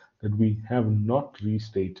examiner that we have not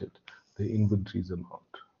restated the inventories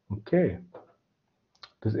amount. Okay.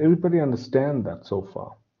 Does everybody understand that so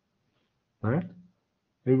far? Right?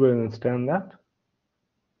 Everybody understand that?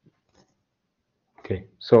 Okay.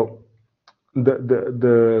 So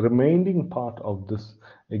the remaining part of this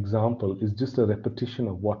example is just a repetition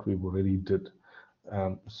of what we've already did.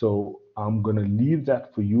 So I'm going to leave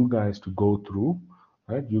that for you guys to go through,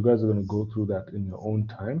 right? You guys are going to go through that in your own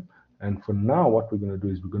time. And for now, what we're going to do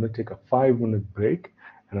is we're going to take a 5-minute break,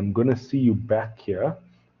 and I'm going to see you back here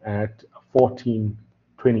at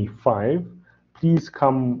 14:25. Please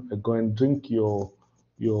come, go and drink your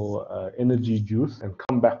energy juice and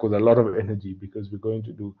come back with a lot of energy, because we're going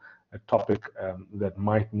to do a topic that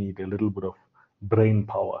might need a little bit of brain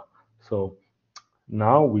power. So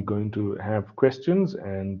now we're going to have questions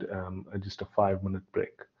and just a 5-minute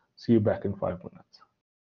break. See you back in 5 minutes.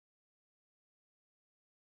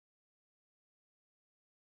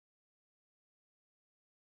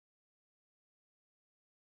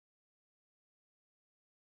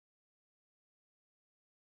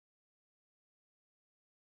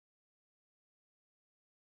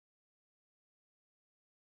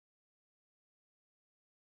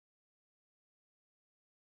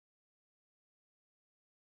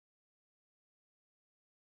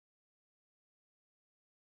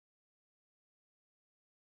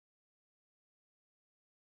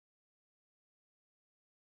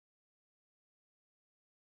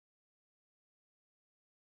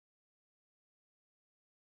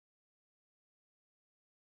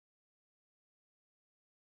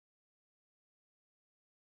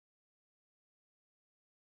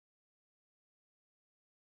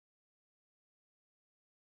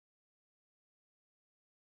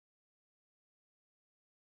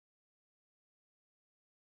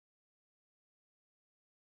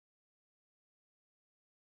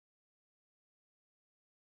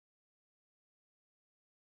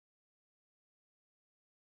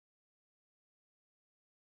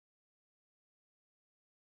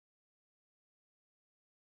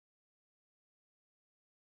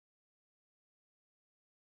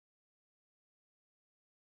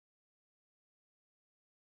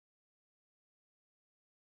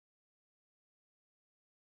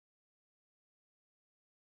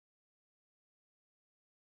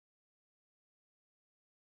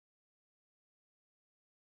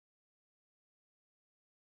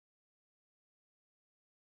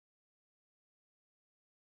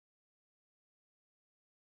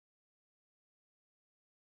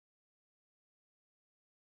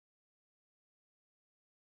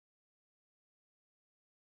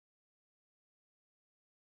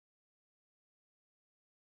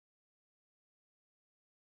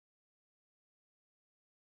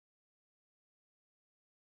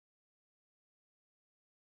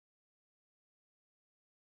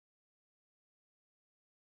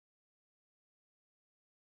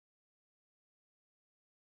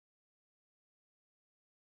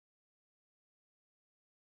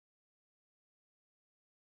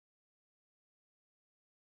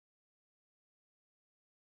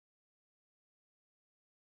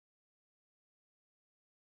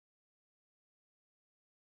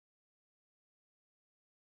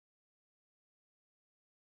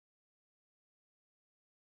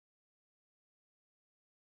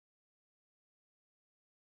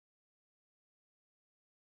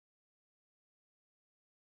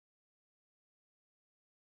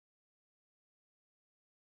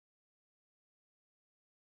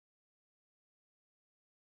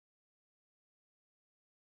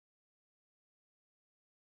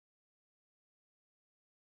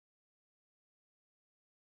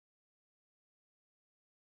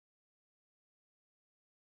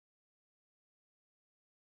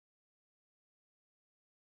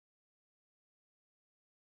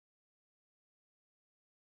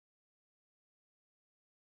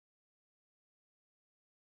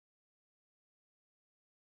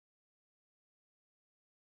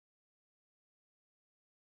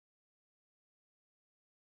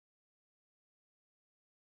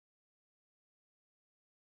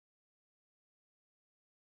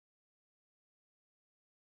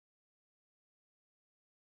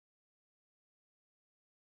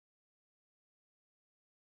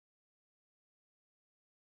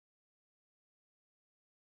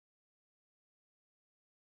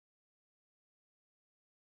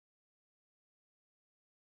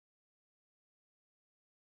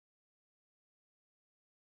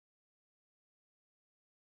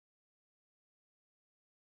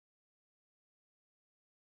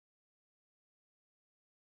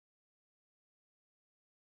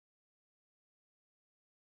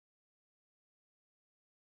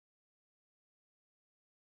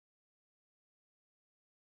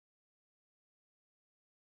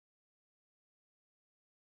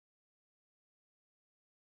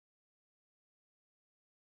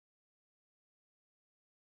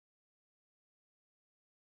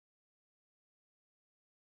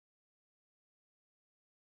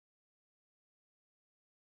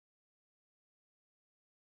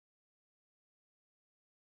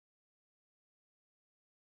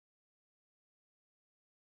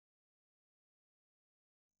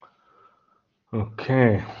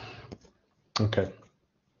 Okay. Okay.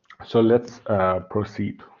 So let's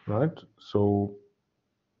proceed, right? So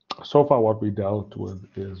far what we dealt with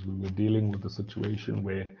is we were dealing with a situation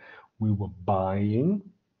where we were buying,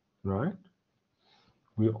 right?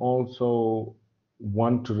 We also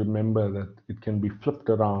want to remember that it can be flipped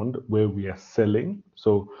around where we are selling.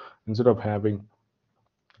 So instead of having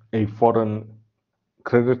a foreign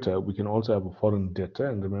creditor, we can also have a foreign debtor.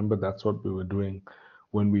 And remember, that's what we were doing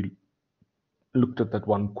when we looked at that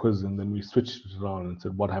one quiz, and then we switched it around and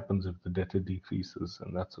said, what happens if the debtor decreases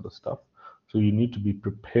and that sort of stuff. So you need to be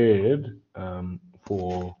prepared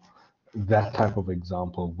for that type of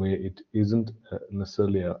example where it isn't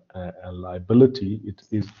necessarily a liability, it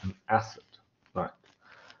is an asset. Right.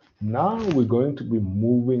 Now we're going to be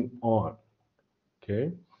moving on,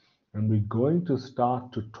 okay? And we're going to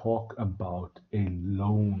start to talk about a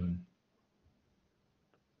loan.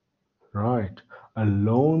 Right. A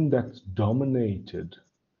loan that's dominated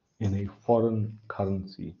in a foreign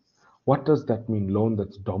currency. What does that mean, loan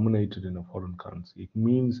that's dominated in a foreign currency? It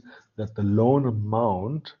means that the loan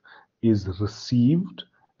amount is received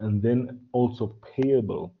and then also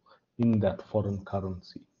payable in that foreign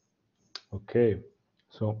currency. Okay,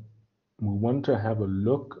 so we want to have a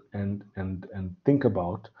look and think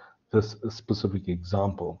about this specific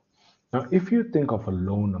example. Now, if you think of a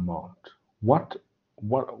loan amount, what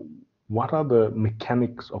what what are the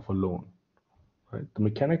mechanics of a loan? Right? The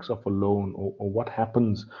mechanics of a loan, or what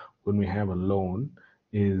happens when we have a loan,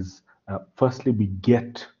 is firstly we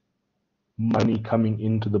get money coming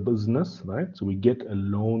into the business, right? So we get a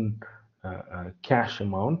loan cash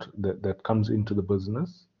amount that comes into the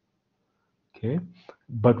business. Okay,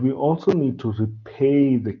 but we also need to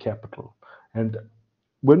repay the capital, and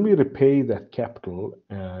when we repay that capital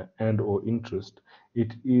and or interest,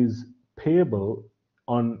 it is payable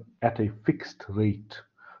on at a fixed rate.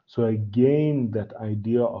 So again, that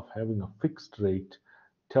idea of having a fixed rate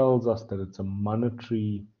tells us that it's a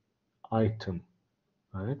monetary item,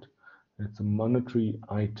 right? It's a monetary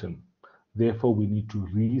item. Therefore, we need to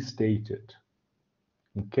restate it.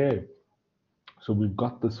 Okay, so we've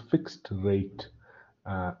got this fixed rate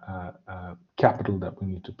capital that we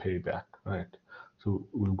need to pay back, right? So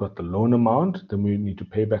we've got the loan amount, then we need to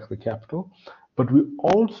pay back the capital, but we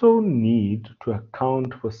also need to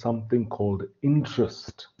account for something called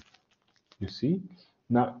interest. You see?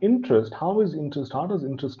 Now, interest, how does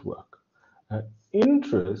interest work? Uh,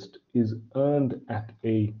 Interest is earned at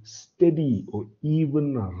a steady or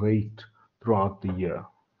even rate throughout the year,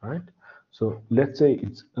 right? So let's say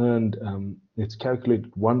it's earned, it's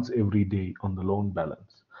calculated once every day on the loan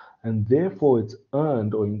balance, and therefore it's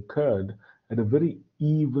earned or incurred at a very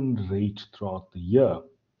even rate throughout the year,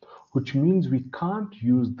 which means we can't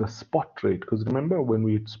use the spot rate. Because remember, when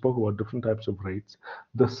we spoke about different types of rates,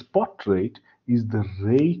 the spot rate is the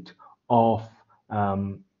rate of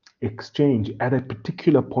exchange at a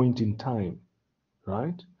particular point in time,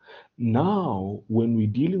 right? Now, when we're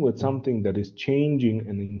dealing with something that is changing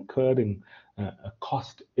and incurring a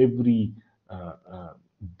cost every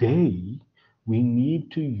day, we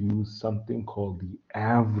need to use something called the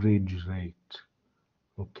average rate.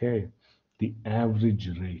 Okay, the average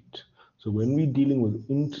rate. So when we're dealing with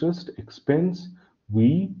interest expense,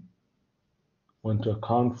 we want to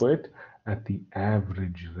account for it at the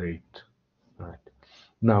average rate. Right.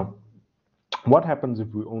 Now, what happens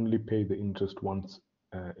if we only pay the interest once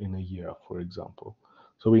in a year, for example?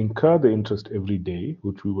 So we incur the interest every day,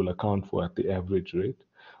 which we will account for at the average rate,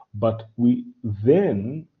 but we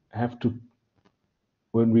then have to,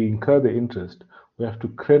 when we incur the interest, we have to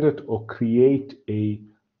credit or create a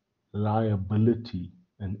liability,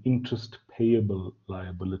 an interest payable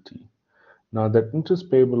liability. Now, that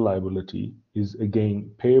interest payable liability is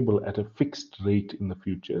again payable at a fixed rate in the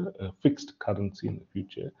future, a fixed currency in the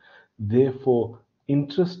future. Therefore,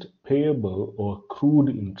 interest payable or accrued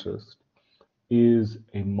interest is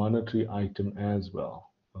a monetary item as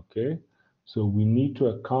well. Okay, so we need to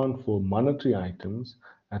account for monetary items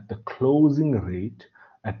at the closing rate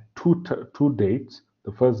at two dates.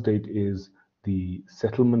 The first date is the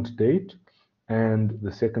settlement date, and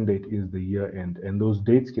the second date is the year end. And those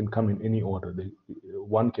dates can come in any order.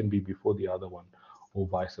 One can be before the other one, or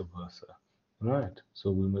vice versa. Right.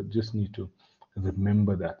 So we just need to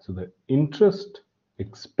remember that. So the interest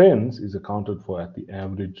expense is accounted for at the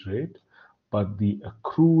average rate, but the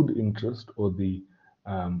accrued interest or the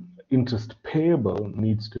interest payable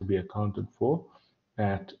needs to be accounted for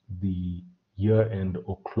at the year end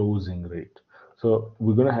or closing rate. So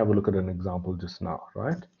we're going to have a look at an example just now,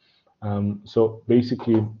 right? So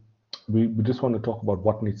basically, we just want to talk about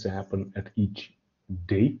what needs to happen at each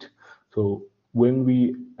date. So when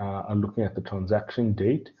we are looking at the transaction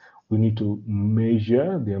date, we need to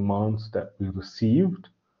measure the amounts that we received.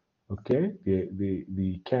 Okay,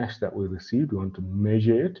 the cash that we received, we want to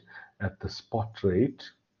measure it at the spot rate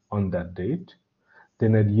on that date.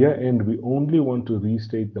 Then at year end, we only want to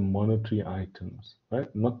restate the monetary items, right?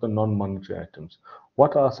 Not the non-monetary items.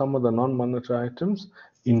 What are some of the non-monetary items?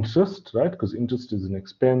 Interest, right? Because interest is an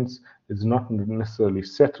expense. It's not necessarily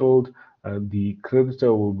settled. The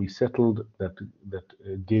creditor will be settled that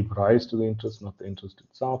gave rise to the interest, not the interest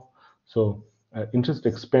itself. So interest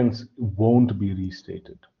expense won't be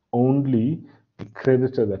restated. Only the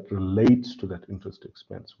creditor that relates to that interest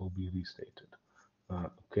expense will be restated.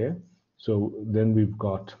 Okay, so then we've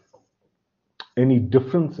got any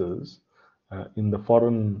differences in the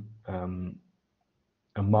foreign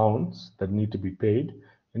amounts that need to be paid.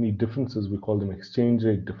 Any differences, we call them exchange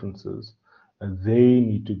rate differences, they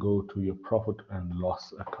need to go to your profit and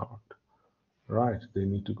loss account. Right, they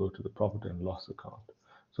need to go to the profit and loss account.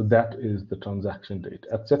 So that is the transaction date.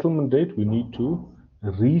 At settlement date, we need to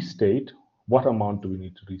restate. What amount do we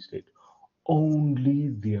need to restate?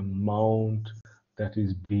 Only the amount that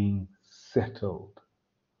is being settled.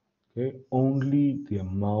 Okay, only the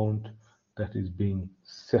amount that is being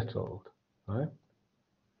settled. Right?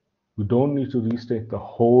 We don't need to restate the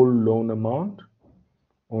whole loan amount,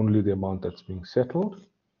 only the amount that's being settled.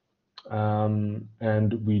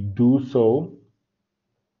 And we do so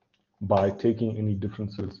by taking any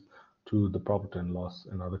differences to the profit and loss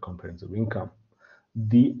and other comprehensive income.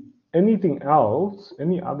 The anything else,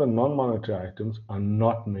 any other non-monetary items are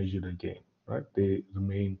not measured again, right? They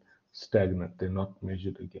remain stagnant. They're not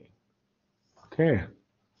measured again. Okay.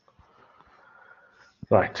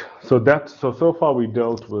 Right. So far we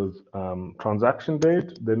dealt with transaction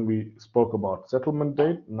date. Then we spoke about settlement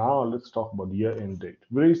date. Now let's talk about year-end date.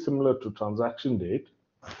 Very similar to transaction date.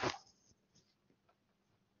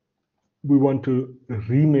 We want to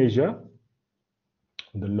remeasure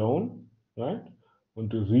the loan, right? We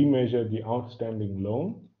want to remeasure the outstanding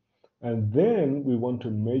loan, and then we want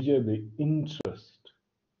to measure the interest.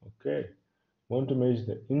 Okay, we want to measure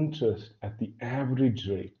the interest at the average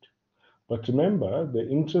rate. But remember, the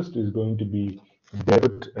interest is going to be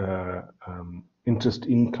debit interest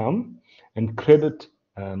income and credit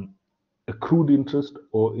accrued interest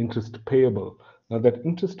or interest payable. Now, that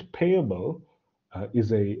interest payable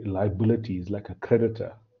is a liability, is like a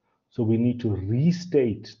creditor. So we need to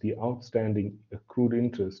restate the outstanding accrued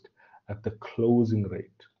interest at the closing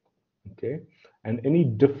rate. Okay, and any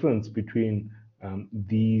difference between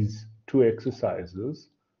these two exercises,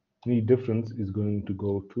 any difference is going to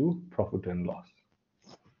go to profit and loss.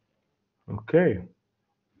 Okay,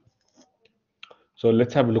 so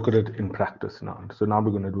let's have a look at it in practice now. So now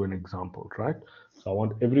we're going to do an example, right? So I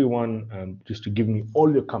want everyone just to give me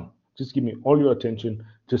all your just give me all your attention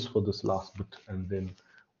just for this last bit, and then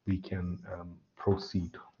we can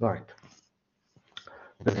proceed. Right.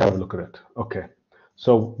 Let's have a look at it. Okay.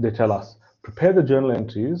 So they tell us prepare the journal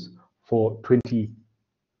entries for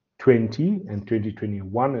 2020 and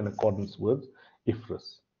 2021 in accordance with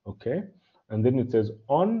IFRS. Okay. And then it says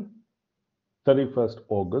on 31st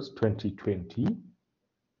August 2020,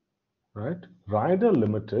 right? Ryder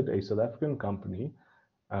Limited, a South African company,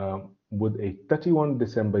 with a 31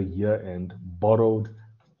 December year end, borrowed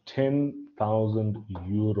 10,000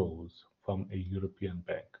 euros from a European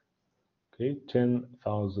bank. Okay,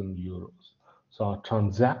 10,000 euros. So our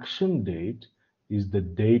transaction date is the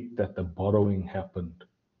date that the borrowing happened,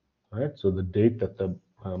 right? So the date that the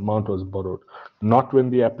amount was borrowed, not when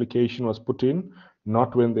the application was put in,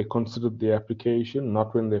 not when they considered the application,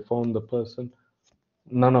 not when they found the person,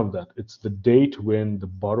 none of that. It's the date when the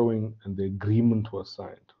borrowing and the agreement was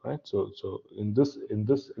signed, right? So in this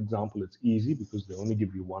example, it's easy because they only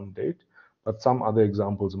give you one date, but some other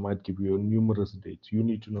examples might give you numerous dates. You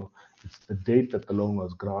need to know it's the date that the loan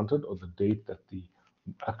was granted or the date that the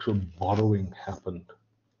actual borrowing happened.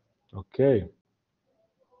 Okay.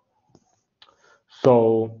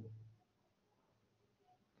 So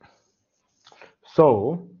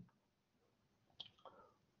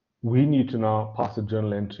we need to now pass a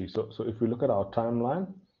journal entry. So if we look at our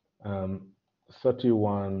timeline,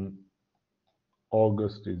 31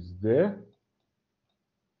 August is there,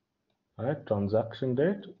 right? Transaction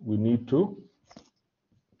date, we need to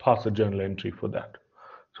pass a journal entry for that.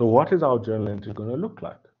 So what is our journal entry going to look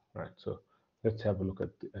like, right? So let's have a look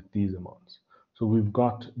at these amounts. So we've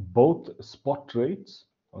got both spot rates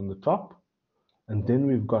on the top, and then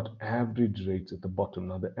we've got average rates at the bottom.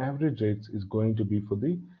 Now the average rates is going to be for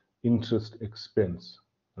the interest expense,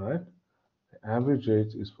 right? The average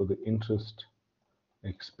rate is for the interest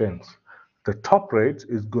expense. The top rate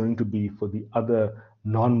is going to be for the other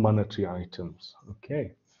non-monetary items.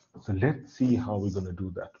 Okay, so let's see how we're going to do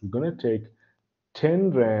that. We're going to take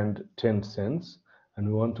 10 Rand 10 cents and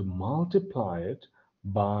we want to multiply it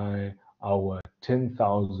by our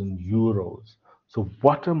 10,000 euros. So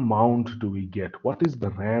what amount do we get? What is the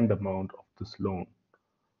Rand amount of this loan?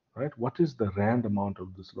 Right? What is the Rand amount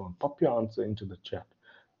of this loan? Pop your answer into the chat.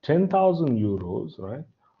 10,000 euros, right?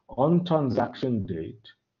 On transaction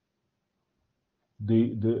date,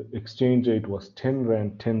 the exchange rate was 10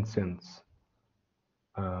 Rand 10 cents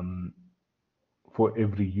for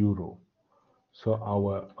every euro. So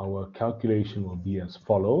our calculation will be as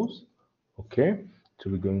follows. Okay, so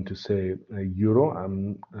we're going to say euro.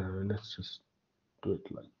 Let's just do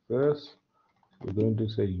it like this. We're going to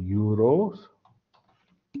say euros.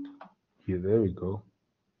 Here, there we go.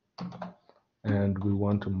 And we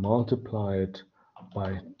want to multiply it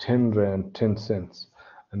by 10 Rand 10 cents.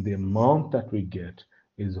 And the amount that we get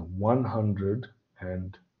is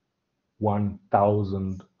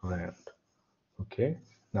 101,000 Rand. Okay,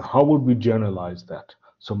 now how would we generalize that?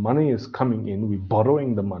 So money is coming in, we're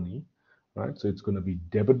borrowing the money, right? So it's going to be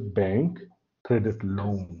debit bank, credit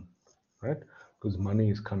loan, right? Because money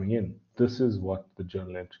is coming in. This is what the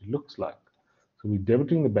journal entry looks like. So we're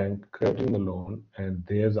debiting the bank, crediting the loan, and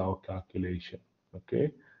there's our calculation, okay?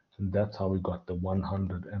 And that's how we got the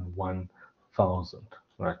 101,000,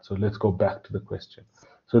 right? So let's go back to the question.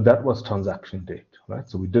 So that was transaction date, right?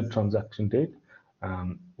 So we did transaction date.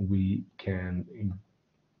 We can,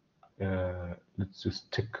 let's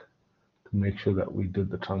just tick to make sure that we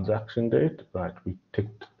did the transaction date, right? We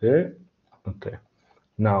ticked there, okay.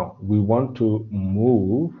 Now we want to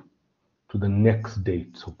move to the next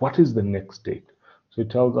date. So what is the next date? So it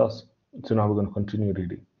tells us, so now we're going to continue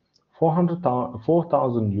reading.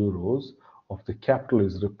 4,000 euros of the capital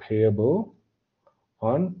is repayable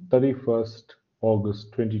on 31st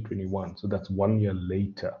August 2021. So that's 1 year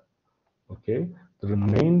later. Okay, the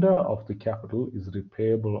remainder of the capital is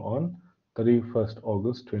repayable on 31st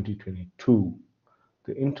August 2022.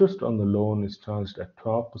 The interest on the loan is charged at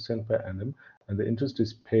 12% per annum, and the interest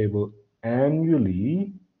is payable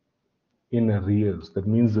annually in arrears. That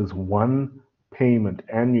means there's one payment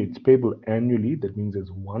annually. It's payable annually. That means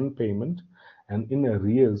there's one payment, and in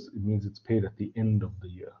arrears, it means it's paid at the end of the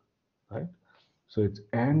year, right? So it's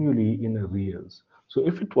annually in arrears. So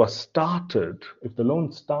if it was started, if the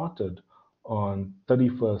loan started on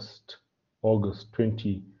 31st August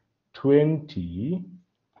 2020,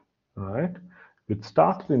 right? It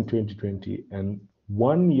started in 2020 and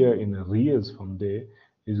 1 year in arrears from there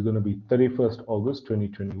is going to be 31st August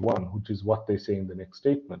 2021, which is what they say in the next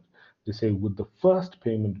statement. They say, with the first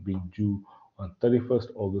payment being due on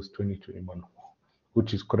 31st August 2021,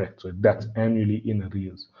 which is correct. So that's annually in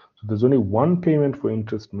arrears. So there's only one payment for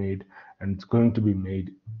interest made, and it's going to be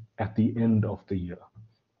made at the end of the year.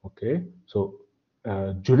 Okay, so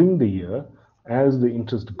during the year, as the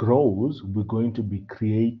interest grows, we're going to be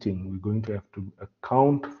we're going to have to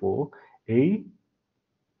account for a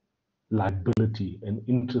liability, an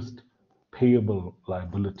interest payable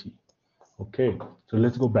liability. Okay, so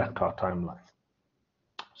let's go back to our timeline.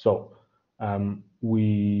 So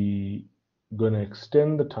we going to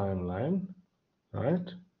extend the timeline,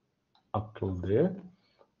 right, up till there.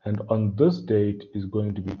 And on this date is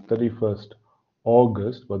going to be 31st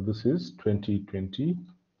August, but this is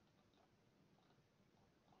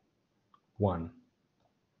 2021.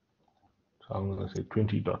 So I'm going to say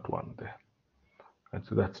 20.1 there. And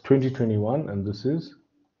so that's 2021, and this is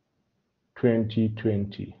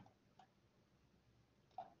 2020.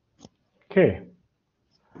 Okay.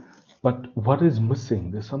 But what is missing?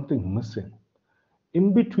 There's something missing.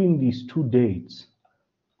 In between these two dates,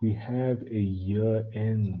 we have a year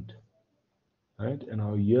end, right? And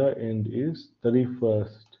our year end is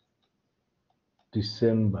 31st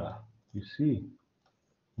December. You see,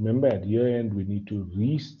 remember at year end, we need to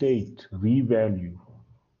restate, revalue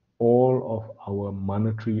all of our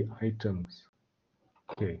monetary items.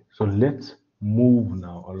 Okay, so let's move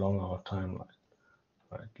now along our timeline.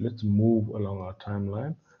 Right, let's move along our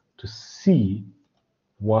timeline to see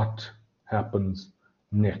what happens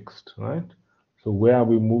next, right? So where are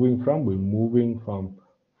we moving from? We're moving from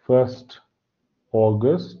 1st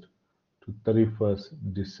August to 31st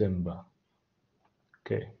December.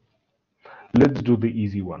 Okay, let's do the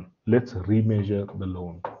easy one. Let's remeasure the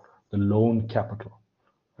loan capital,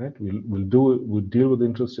 right? We'll deal with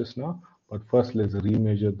interest just now, but first let's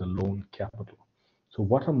remeasure the loan capital. So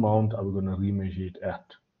what amount are we going to remeasure it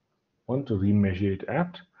at? I want to remeasure it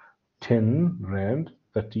at 10 Rand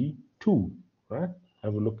 32, right?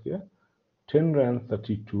 Have a look here. 10 Rand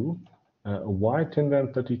 32. Why 10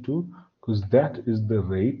 Rand 32? because that is the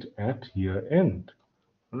rate at year end,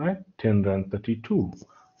 right? 10 Rand 32.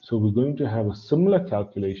 So we're going to have a similar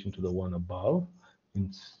calculation to the one above.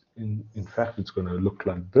 In fact, it's going to look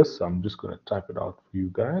like this. So I'm just going to type it out for you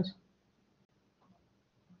guys.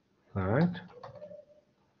 All right,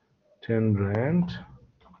 10 Rand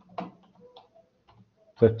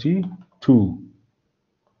 32. All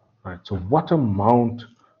right, so what amount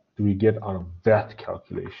do we get out of that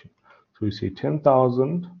calculation? So we say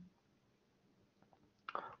 10,000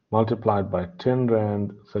 multiplied by 10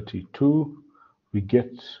 Rand 32, we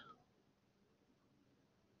get,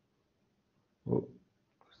 oh, is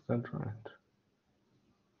that right?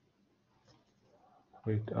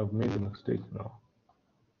 Wait, I've made a mistake now.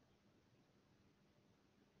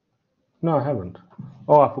 No, I haven't.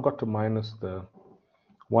 Oh, I forgot to minus the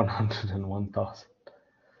 101,000.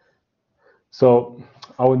 So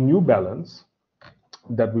our new balance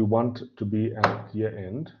that we want to be at year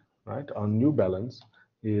end, right? Our new balance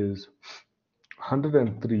is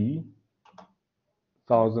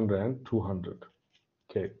 103,000 Rand 200.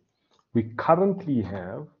 Okay. We currently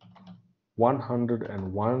have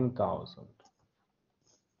 101,000.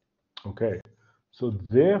 Okay. So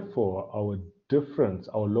therefore, our difference,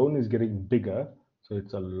 our loan is getting bigger, so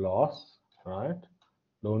it's a loss, right?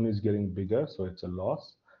 Loan is getting bigger, so it's a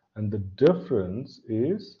loss. And the difference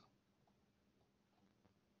is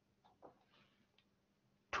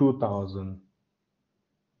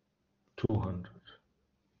 2,200.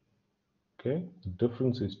 Okay, the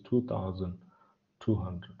difference is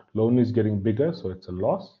 2,200. Loan is getting bigger, so it's a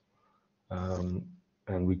loss. And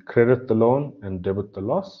we credit the loan and debit the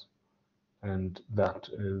loss. And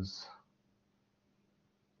those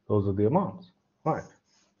are the amounts, right?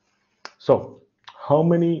 So how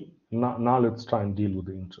many, now let's try and deal with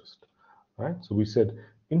the interest, right? So we said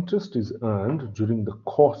interest is earned during the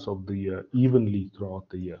course of the year, evenly throughout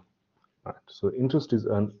the year, right? So interest is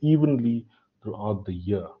earned evenly throughout the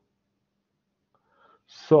year.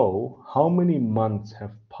 So how many months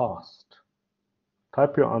have passed?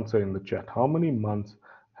 Type your answer in the chat. How many months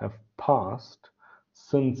have passed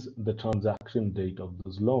since the transaction date of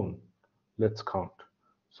this loan? Let's count.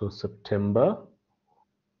 So September,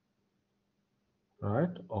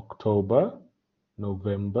 right? October,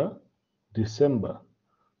 November, December.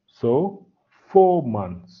 So 4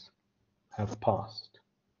 months have passed.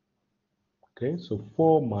 Okay, so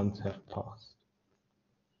 4 months have passed.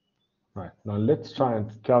 Right, now let's try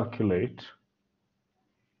and calculate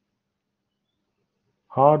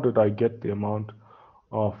how did I get the amount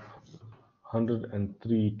of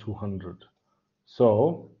 103,200.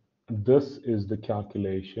 So this is the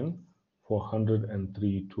calculation for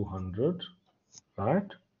 103,200,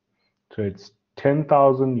 right? So it's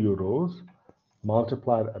 10,000 euros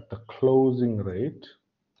multiplied at the closing rate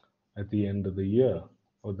at the end of the year,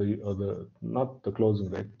 or the not the closing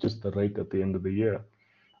rate, just the rate at the end of the year,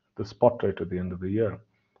 the spot rate at the end of the year,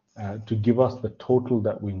 to give us the total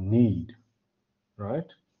that we need,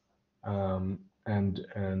 right? And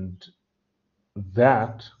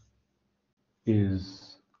that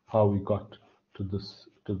is how we got to this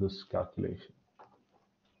calculation.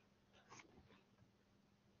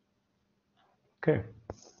 Okay.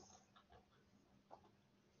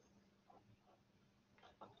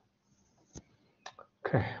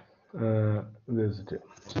 Okay. There's it.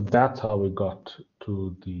 So that's how we got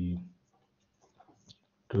to the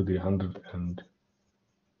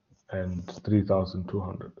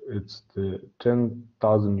 103,200. It's the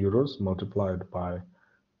 10,000 euros multiplied by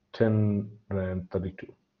 10 Rand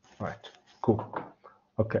 32. Right. Cool.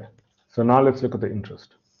 Okay. So now let's look at the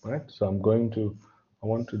interest. Right. So I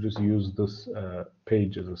want to just use this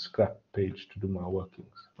page as a scrap page to do my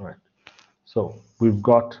workings. Right. So we've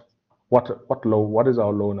got what is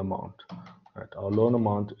our loan amount? Right. Our loan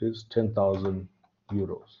amount is 10,000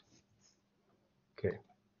 euros. Okay.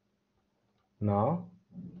 Now,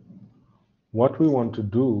 what we want to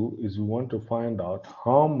do is we want to find out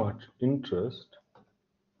how much interest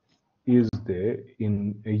is there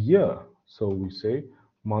in a year. So we say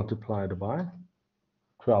multiplied by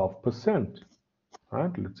 12%.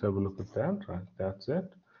 Right, let's have a look at that. Right, that's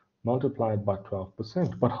it. Multiplied by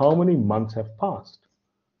 12%. But how many months have passed?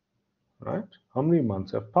 Right, how many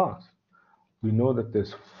months have passed? We know that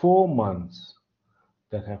there's 4 months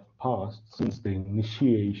that have passed since the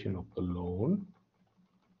initiation of the loan.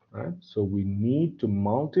 Right, so we need to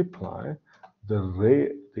multiply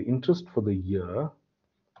the interest for the year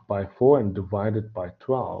by 4 and divide it by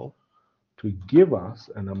 12 to give us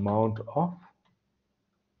an amount of,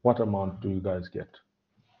 what amount do you guys get?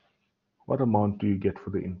 What amount do you get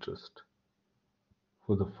for the interest?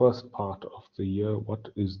 For the first part of the year,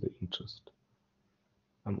 what is the interest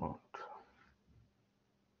amount?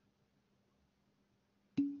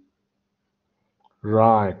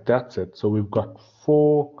 Right, that's it. So we've got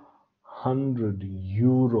 400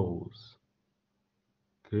 euros.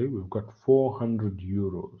 Okay, we've got 400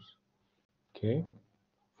 euros. Okay,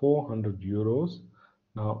 400 euros.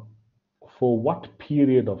 Now, for what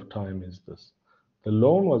period of time is this? The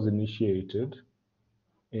loan was initiated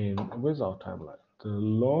in, where's our timeline? The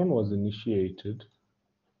loan was initiated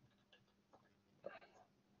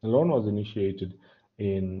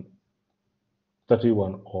in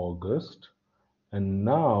 31 August, and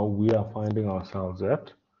now we are finding ourselves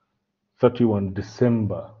at 31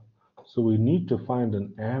 December. So we need to find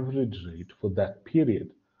an average rate for that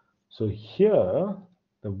period. So here,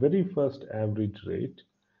 the very first average rate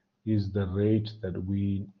is the rate that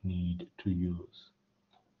we need to use,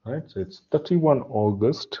 right? So it's 31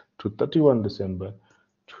 August to 31 December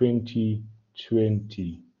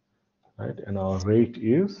 2020, right? And our rate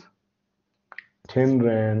is 10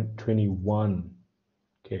 Rand 21.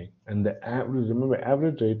 Okay, and the average, remember,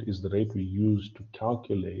 average rate is the rate we use to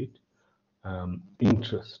calculate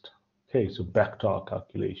interest. Okay, so back to our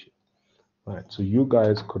calculation. Right, so you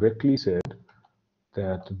guys correctly said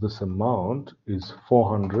that this amount is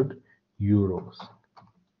 400 euros.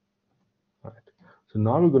 Right, so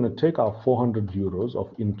now we're going to take our 400 euros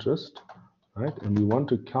of interest, right, and we want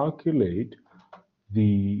to calculate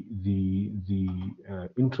the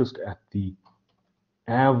interest at the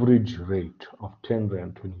average rate of 10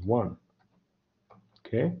 Rand 21.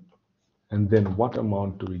 Okay, and then what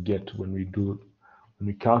amount do we get when we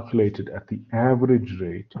calculate it at the average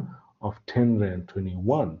rate of 10 Rand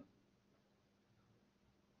 21?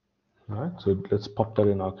 Right, so let's pop that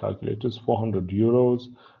in our calculators. 400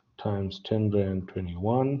 euros times 10 Rand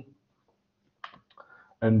 21.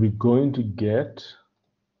 And we're going to get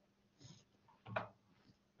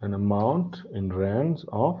an amount in rands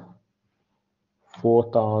of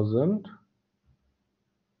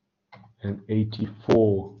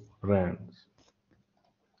 4,084 rands.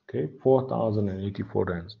 Okay, 4,084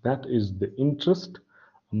 rands. That is the interest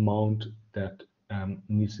amount that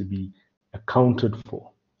needs to be accounted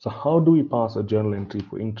for. So how do we pass a journal entry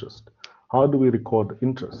for interest? How do we record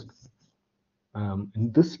interest?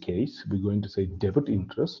 In this case, we're going to say debit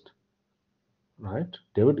interest, right?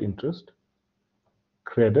 Debit interest,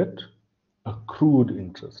 credit, accrued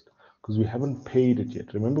interest, because we haven't paid it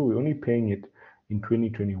yet. Remember, we're only paying it in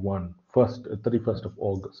 2021, 31st of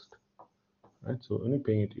August, right? So only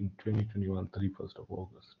paying it in 2021, 31st of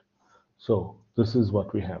August. So this is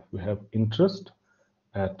what we have. We have interest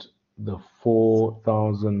at the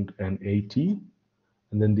 4,080,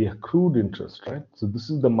 and then the accrued interest, right? So this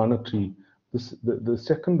is the monetary, the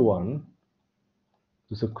second one,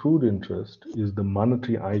 this accrued interest is the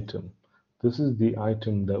monetary item. This is the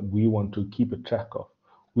item that we want to keep a track of.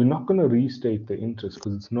 We're not going to restate the interest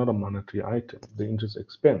because it's not a monetary item, the interest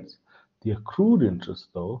expense. The accrued interest,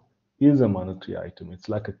 though, is a monetary item. It's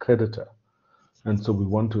like a creditor. And so we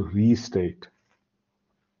want to restate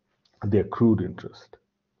the accrued interest.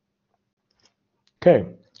 Okay,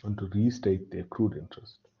 I want to restate the accrued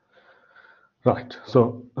interest. Right,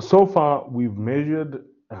 so far we've measured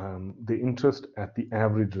the interest at the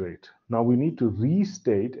average rate. Now we need to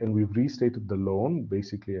restate, and we've restated the loan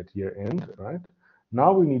basically at year end, right?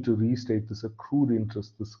 Now we need to restate this accrued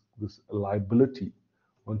interest, this liability.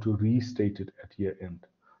 We want to restate it at year end.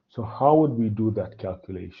 So how would we do that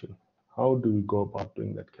calculation? How do we go about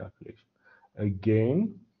doing that calculation?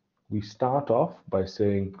 Again, we start off by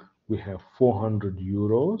saying we have 400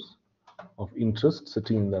 euros of interest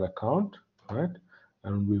sitting in that account, right?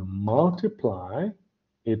 And we multiply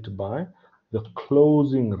it by the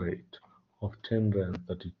closing rate of 10 Rand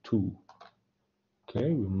 32.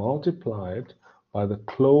 Okay, we multiply it by the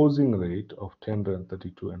closing rate of 10 Rand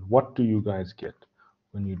 32. And what do you guys get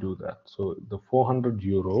when you do that? So the 400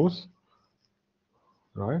 euros,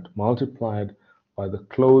 right, multiplied by the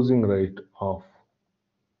closing rate of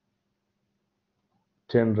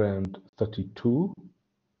 10 Rand 32,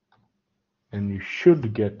 and you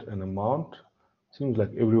should get an amount. Seems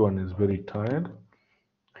like everyone is very tired.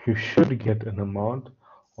 You should get an amount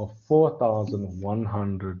of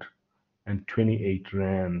 4,128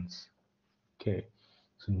 rands. Okay,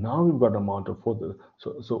 so now we've got an amount of 4,000.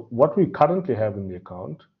 So what we currently have in the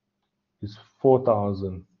account is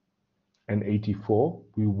 4,084.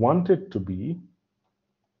 We want it to be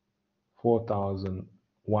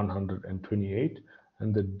 4,128,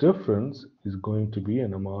 and the difference is going to be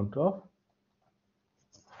an amount of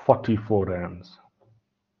 44 rands.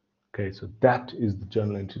 Okay, so that is the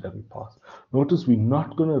journal entry that we pass. Notice we're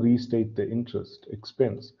not going to restate the interest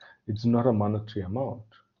expense. It's not a monetary amount,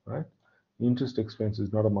 right? Interest expense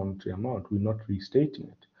is not a monetary amount. We're not restating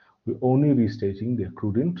it. We're only restating the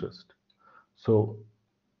accrued interest. So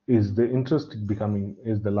is the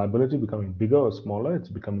liability becoming bigger or smaller? It's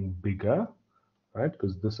becoming bigger, right?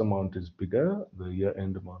 Because this amount is bigger, the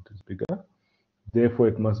year-end amount is bigger. Therefore,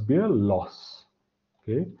 it must be a loss,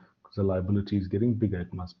 okay? Because the liability is getting bigger,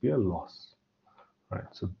 it must be a loss, right?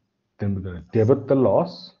 So then we're going to debit the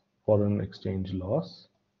loss, foreign exchange loss,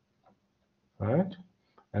 right?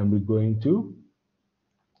 And we're going to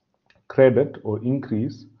credit or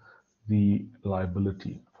increase the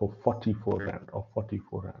liability for 44 Rand or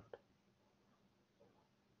 44 Rand.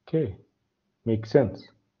 Okay, makes sense.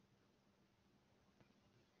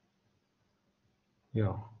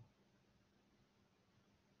 Yeah.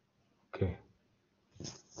 Okay.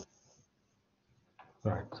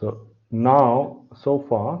 Right. So now, so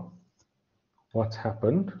far, what's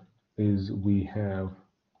happened is we have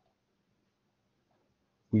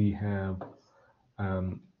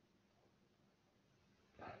um,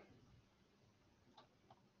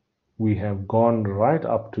 gone right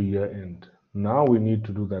up to year end. Now we need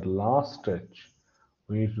to do that last stretch.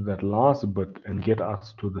 We need to do that last bit and get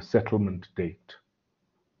us to the settlement date.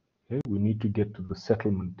 Okay, we need to get to the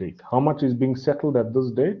settlement date. How much is being settled at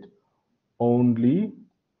this date? Only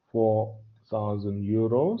 4,000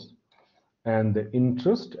 euros. And the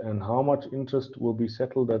interest, and how much interest will be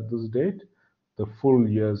settled at this date? The full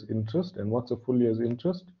year's interest. And what's a full year's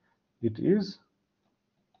interest? It is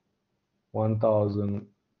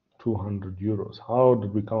 1,200 euros. How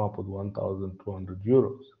did we come up with 1,200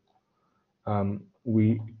 euros?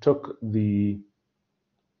 We took the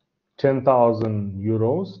 10,000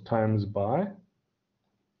 euros times by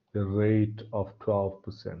the rate of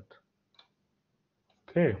 12%.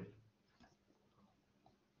 Okay.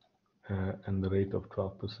 And the rate of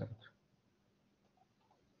 12%.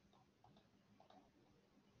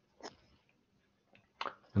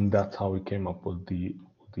 And that's how we came up with the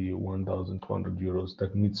 1,200 euros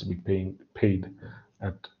that needs to be paid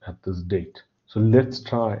at this date. So let's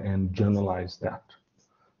try and journalize that.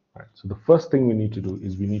 Right. So the first thing we need to do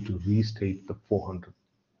is we need to restate the 4,000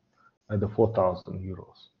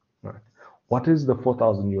 euros. Right. What is the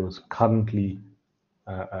 4,000 euros currently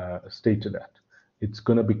stated at? It's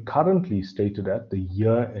going to be currently stated at the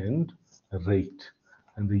year-end rate,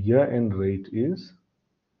 and the year-end rate is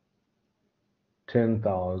 10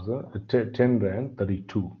 Rand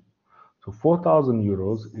 32. So 4,000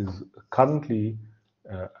 euros is currently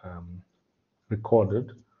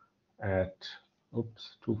recorded at,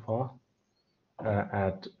 oops, too far,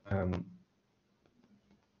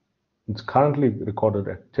 it's currently recorded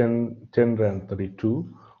at 10 Rand 32.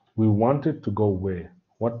 We want it to go where?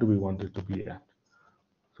 What do we want it to be at?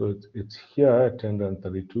 So it's here at 10 Rand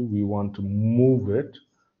 32. We want to move it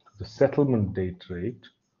to the settlement date rate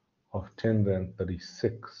of 10 Rand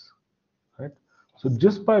 36. Right? So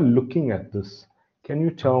just by looking at this, can you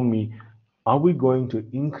tell me, are we going to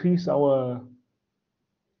increase our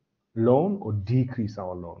loan or decrease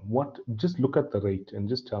our loan? Just look at the rate and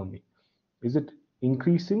just tell me, is it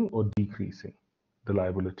increasing or decreasing the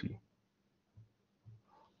liability?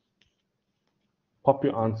 Pop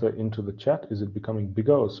your answer into the chat. Is it becoming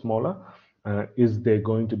bigger or smaller? Is there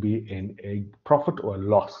going to be a profit or a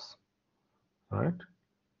loss? All right.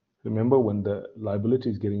 Remember, when the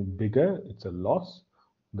liability is getting bigger, it's a loss.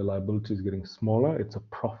 The liability is getting smaller, it's a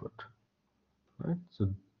profit. Right?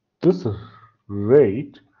 So this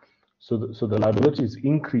rate, so the liability is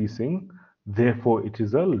increasing, therefore it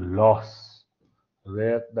is a loss.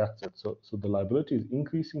 That's it. So the liability is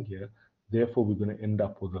increasing here, therefore we're going to end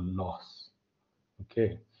up with a loss.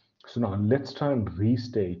 Okay. So now let's try and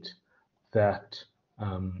restate that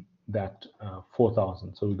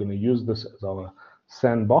 4,000. So we're going to use this as our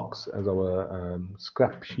sandbox, as our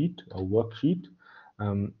scrap sheet, or worksheet,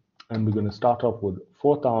 and we're going to start off with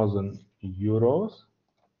 4,000 euros.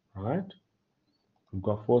 Right? We've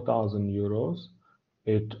got 4,000 euros.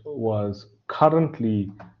 It was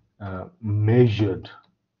currently measured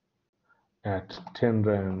at 10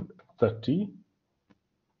 Rand 30.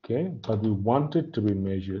 Okay, but we want it to be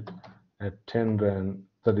measured at 10 Rand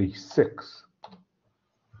 36.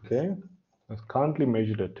 Okay, it's currently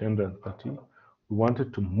measured at 10 Rand 30. We want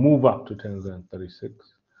it to move up to 10 Rand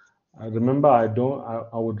 36. Remember, I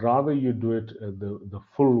would rather you do it the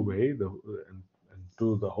full way, and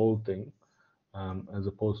do the whole thing, as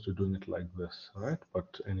opposed to doing it like this, right?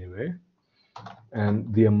 But anyway,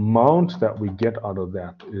 and the amount that we get out of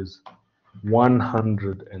that is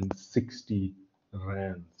 160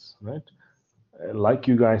 rands, right? Like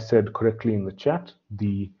you guys said correctly in the chat,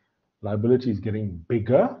 the liability is getting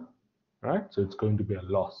bigger, right? So it's going to be a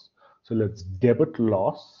loss. So let's debit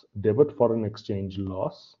foreign exchange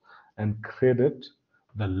loss, and credit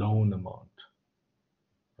the loan amount,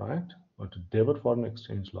 right? want to debit foreign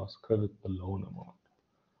exchange loss, credit the loan amount.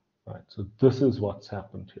 Right, so this is what's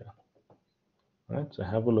happened here. Right, so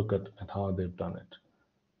have a look at how they've done it.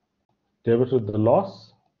 Debited the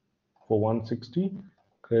loss for 160,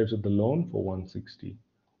 credited the loan for 160.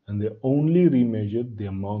 And they only remeasured the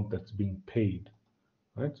amount that's being paid.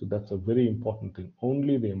 Right, so that's a very important thing.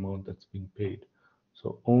 Only the amount that's being paid.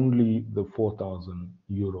 So only the 4,000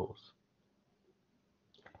 euros.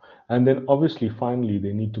 And then obviously, finally,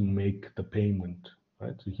 they need to make the payment.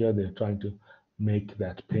 Right, so here they're trying to make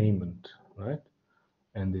that payment. Right,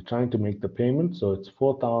 and they're trying to make the payment. So it's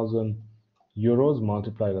 4,000 euros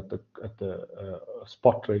multiplied at the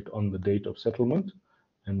spot rate on the date of settlement,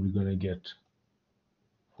 and we're going to get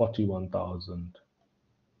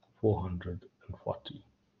 41,440.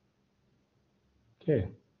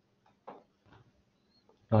 Okay.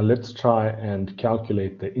 Now let's try and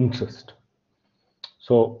calculate the interest.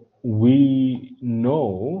 So we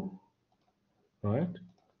know, right,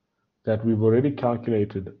 that we've already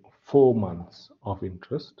calculated 4 months of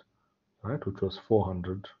interest, right, which was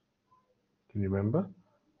 400. Can you remember?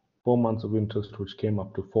 4 months of interest, which came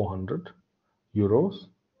up to 400 euros.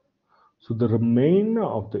 So the remainder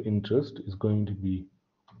of the interest is going to be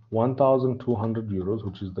 1,200 euros,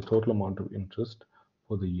 which is the total amount of interest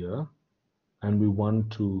for the year. And we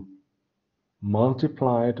want to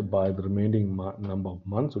multiply it by the remaining number of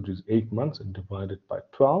months, which is 8 months, and divide it by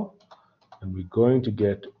 12. And we're going to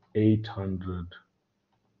get 800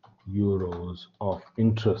 euros of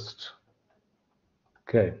interest.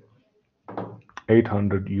 Okay,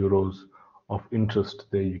 800 euros of interest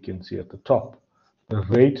there you can see at the top. The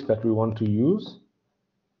rate that we want to use,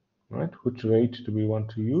 right? Which rate do we want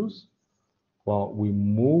to use? Well, we're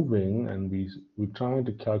moving and we're trying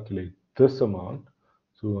to calculate this amount.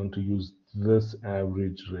 So we want to use this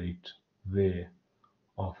average rate there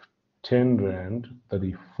of 10 Rand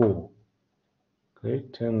 34. Okay,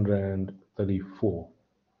 10 Rand 34.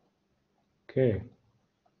 Okay.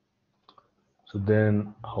 So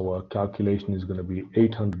then our calculation is going to be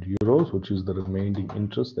 800 euros, which is the remaining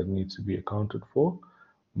interest that needs to be accounted for,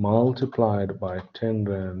 multiplied by 10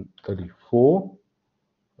 Rand 34.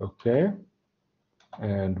 Okay.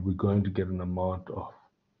 And we're going to get an amount of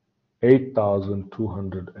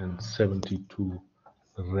 8,272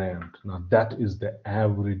 Rand. Now that is the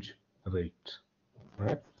average rate,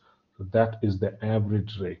 right? So that is the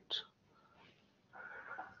average rate.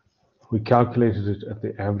 We calculated it at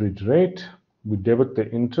the average rate. We debit the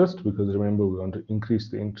interest because remember we want to increase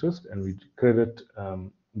the interest, and we credit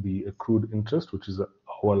the accrued interest, which is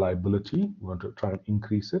our liability. We want to try and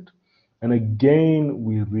increase it. And again,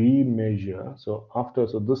 we remeasure. So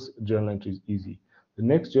this journal entry is easy. The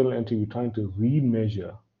next journal entry, we're trying to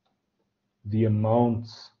remeasure the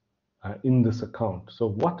amounts in this account.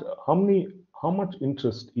 So how much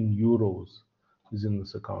interest in euros is in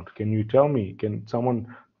this account? Can you tell me? Can someone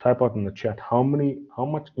type out in the chat how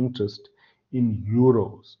much interest in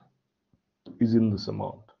euros is in this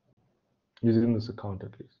amount? Is in this account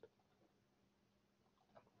at least?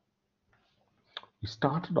 We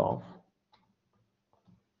started off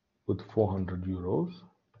with 400 euros.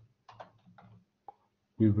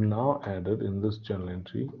 We've now added in this journal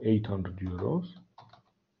entry 800 euros.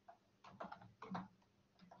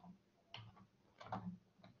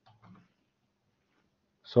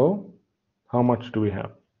 So how much do we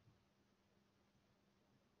have?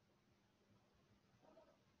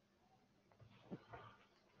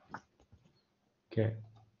 Okay,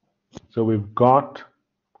 so we've got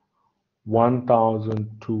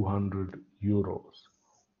 1,200 euros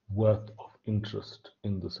worth of interest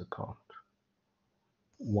in this account.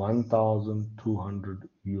 1,200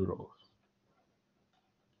 euros.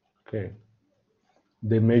 Okay,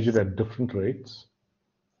 they measured at different rates.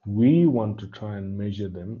 We want to try and measure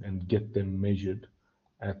them and get them measured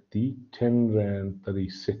at the 10 Rand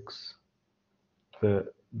 36,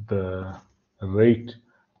 the rate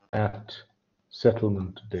at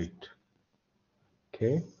settlement date.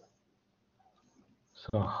 Okay,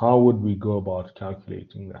 so how would we go about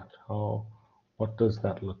calculating that? What does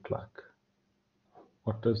that look like?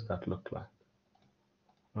 What does that look like?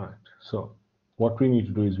 Right, so what we need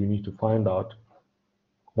to do is we need to find out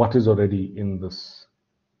what is already in this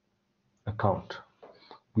account.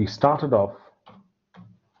 We started off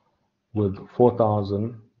with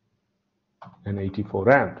 4,084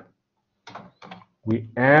 Rand. We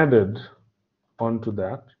added onto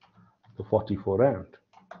that the 44 Rand.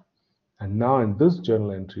 And now in this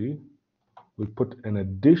journal entry, we put an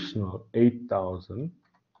additional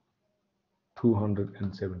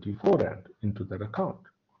 8,274 Rand into that account.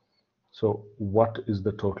 So what is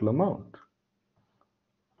the total amount?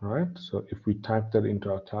 right? So if we type that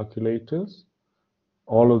into our calculators,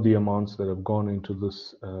 all of the amounts that have gone into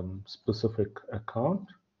this specific account,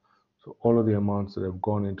 so all of the amounts that have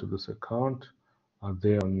gone into this account are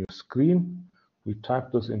there on your screen. We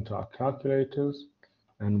type this into our calculators,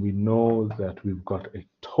 and we know that we've got a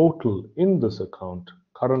total in this account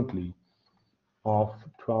currently of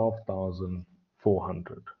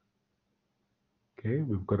 12,400. Okay,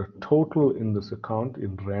 we've got a total in this account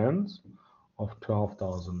in rands of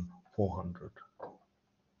 12,400.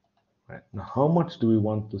 Right. Now, how much do we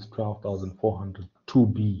want this 12,400 to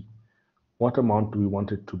be? What amount do we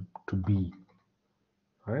want it to be?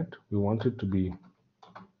 Right? We want it to be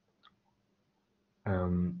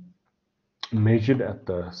measured at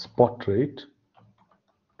the spot rate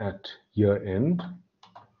at year end,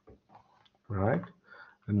 right?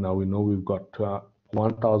 And now we know we've got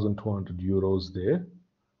 1,200 euros there.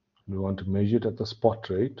 We want to measure it at the spot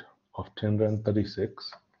rate of 10 Rand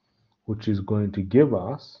 36, which is going to give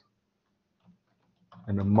us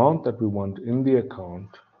an amount that we want in the account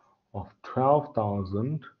of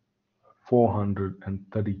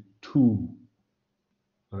 12,432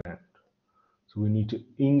 Rand. So we need to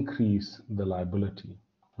increase the liability.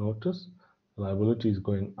 Notice the liability is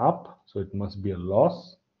going up, so it must be a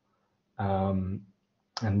loss. And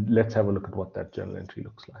let's have a look at what that journal entry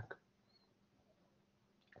looks like.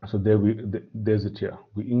 So there's it here.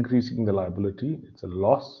 We're increasing the liability. It's a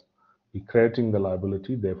loss. We're crediting the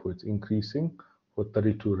liability, therefore it's increasing for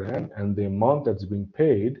 32 Rand. And the amount that's being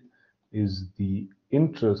paid is the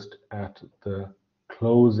interest at the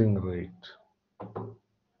closing rate.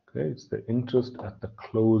 Okay, it's the interest at the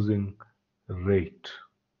closing rate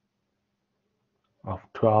of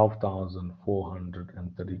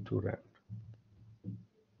 12,432 Rand.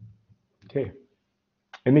 Okay.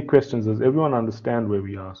 Any questions? Does everyone understand where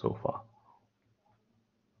we are so far?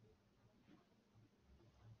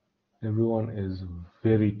 Everyone is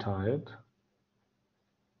very tired.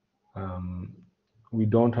 We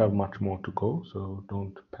don't have much more to go, so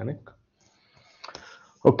don't panic.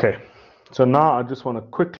 Okay, so now I just want to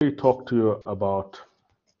quickly talk to you about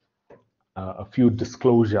a few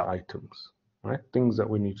disclosure items, right? Things that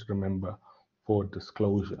we need to remember for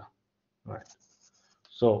disclosure, right?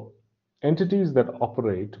 So entities that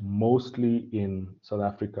operate mostly in South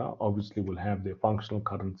Africa obviously will have their functional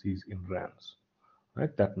currencies in rands,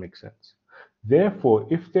 right? That makes sense. Therefore,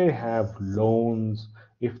 if they have loans,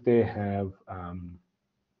 if they have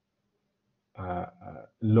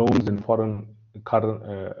loans in foreign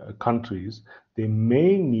countries, they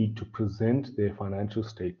may need to present their financial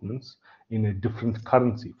statements in a different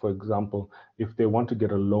currency. For example, if they want to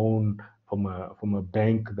get a loan from a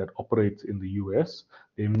bank that operates in the US,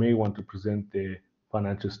 they may want to present their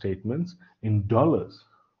financial statements in dollars,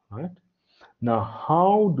 right? Now,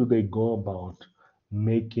 how do they go about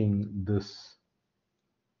making this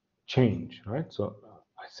change, right? So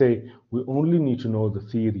I say we only need to know the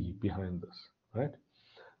theory behind this, right?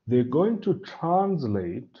 They're going to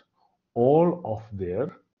translate all of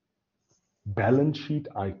their balance sheet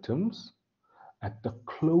items at the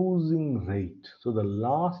closing rate, so the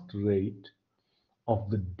last rate of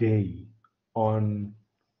the day on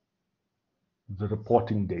the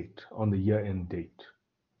reporting date, on the year-end date,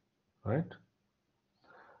 right?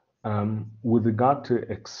 With regard to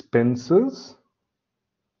expenses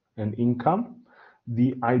and income,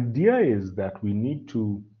 the idea is that we need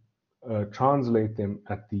to translate them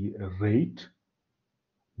at the rate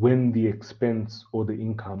when the expense or the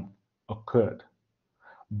income occurred.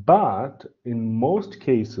 But in most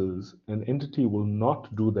cases, an entity will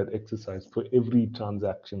not do that exercise for every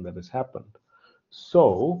transaction that has happened.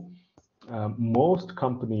 So most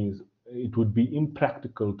companies, it would be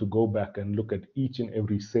impractical to go back and look at each and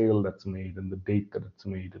every sale that's made and the date that it's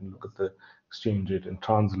made and look at the exchange rate and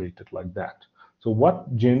translate it like that. So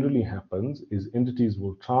what generally happens is entities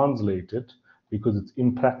will translate it because it's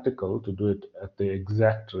impractical to do it at the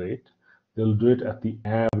exact rate. They'll do it at the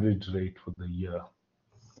average rate for the year.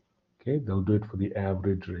 Okay, they'll do it for the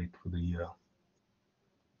average rate for the year.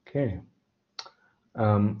 Okay.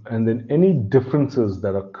 And then any differences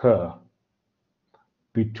that occur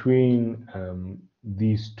between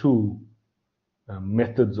these two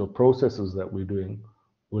methods or processes that we're doing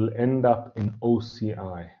will end up in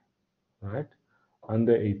OCI, right?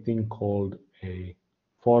 Under a thing called a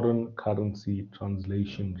foreign currency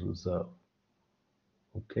translation reserve.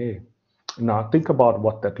 Okay. Now think about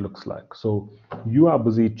what that looks like. So you are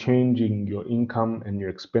busy changing your income and your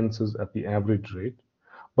expenses at the average rate.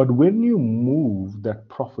 But when you move that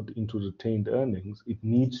profit into retained earnings, it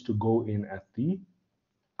needs to go in at the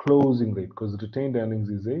closing rate because retained earnings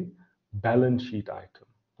is a balance sheet item,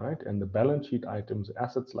 right? And the balance sheet items,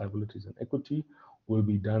 assets, liabilities, and equity will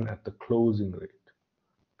be done at the closing rate.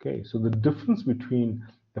 Okay, so the difference between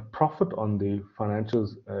the profit on the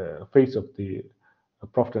financials face of the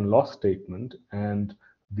profit and loss statement and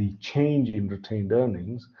the change in retained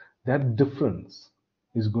earnings, that difference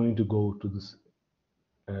is going to go to this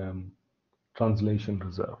um, translation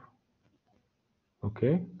reserve.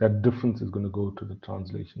 Okay, that difference is going to go to the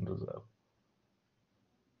translation reserve.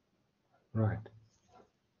 Right.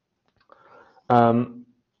 Um,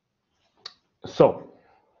 so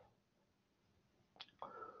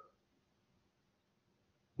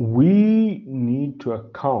we need to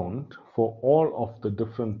account for all of the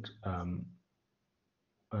different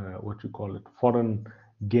what you call it, foreign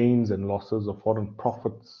gains and losses, or foreign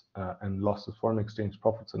profits and losses, foreign exchange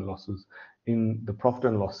profits and losses in the profit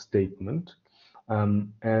and loss statement.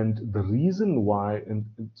 And the reason why, and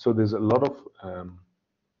so there's a lot of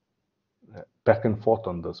back and forth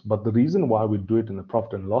on this, but the reason why we do it in the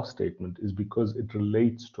profit and loss statement is because it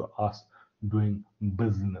relates to us doing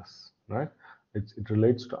business, right? It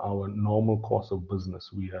relates to our normal course of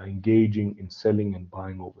business. We are engaging in selling and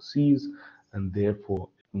buying overseas, and therefore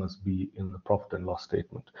it must be in the profit and loss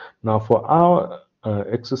statement. Now, for our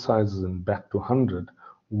exercises in back to 100,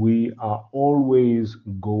 we are always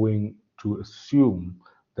going to assume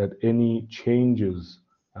that any changes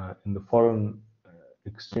in the foreign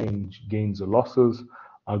exchange gains or losses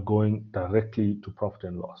are going directly to profit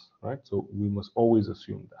and loss, right? So we must always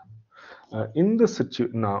assume that. In the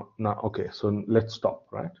situation now, okay, so let's stop,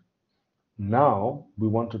 right? Now we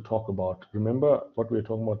want to talk about, remember what we were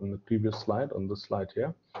talking about in the previous slide, on this slide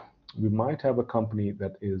here. We might have a company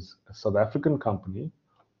that is a South African company,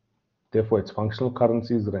 therefore its functional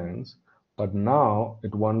currency is rands, but now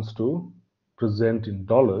it wants to present in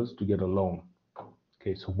dollars to get a loan.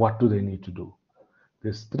 Okay, so what do they need to do?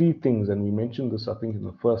 There's three things, and we mentioned this, I think, in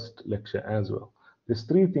the first lecture as well. There's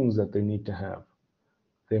three things that they need to have.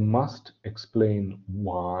 They must explain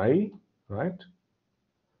why, right?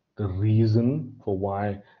 The reason for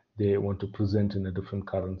why they want to present in a different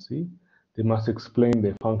currency. They must explain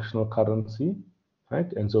their functional currency,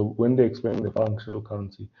 right? And so when they explain their functional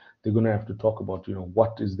currency, they're going to have to talk about,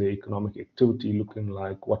 what is the economic activity looking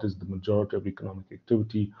like? What is the majority of economic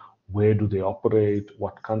activity? Where do they operate?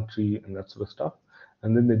 What country? And that sort of stuff.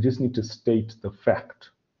 And then they just need to state the fact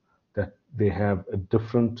that they have a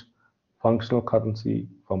different functional currency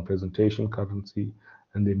from presentation currency,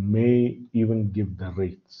 and they may even give the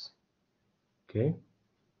rates. Okay,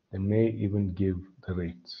 they may even give the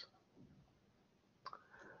rates.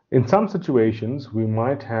 In some situations, we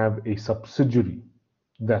might have a subsidiary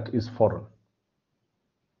that is foreign.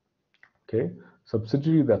 Okay,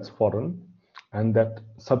 subsidiary that's foreign, and that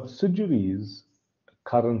subsidiary's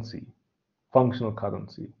currency, functional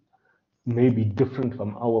currency, may be different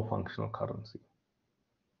from our functional currency.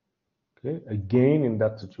 Okay, again, in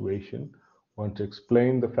that situation, want to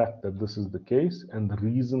explain the fact that this is the case and the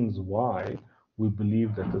reasons why we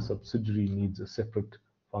believe that the subsidiary needs a separate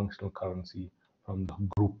functional currency from the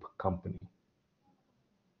group company.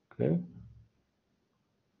 Okay.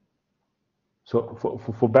 So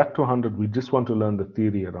for back to 100, we just want to learn the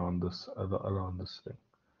theory around this thing,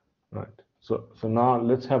 right? So now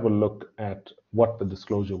let's have a look at what the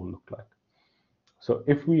disclosure will look like. So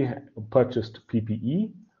if we purchased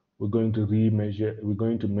PPE, we're going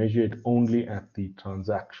to measure it only at the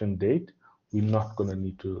transaction date. We're not going to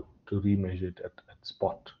need to remeasure it at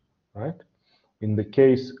spot, right? In the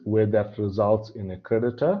case where that results in a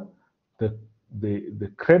creditor,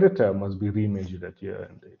 the creditor must be remeasured at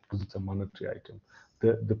year-end date because it's a monetary item.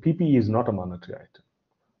 The PPE is not a monetary item,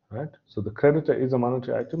 right? So the creditor is a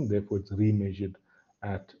monetary item, therefore it's remeasured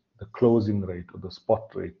at the closing rate or the spot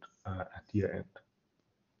rate at year-end.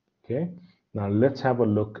 Okay, now let's have a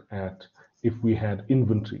look at if we had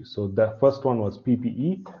inventory. So that first one was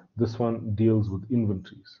PPE, this one deals with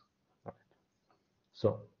inventories. Right.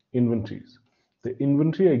 So inventories. The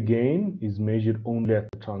inventory again is measured only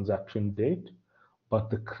at the transaction date, but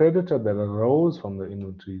the creditor that arose from the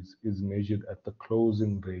inventories is measured at the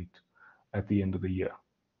closing rate at the end of the year.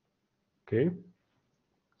 Okay,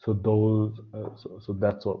 so those, so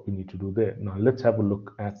that's what we need to do there. Now let's have a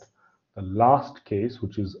look at the last case,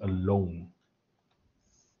 which is a loan.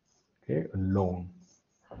 Okay, a loan.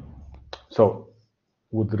 So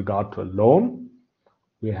with regard to a loan,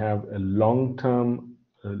 we have a long-term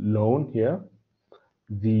loan here.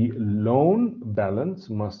 The loan balance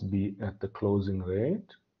must be at the closing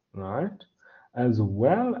rate, right? As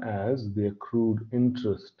well as the accrued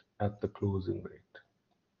interest at the closing rate.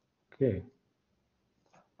 Okay.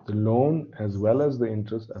 The loan as well as the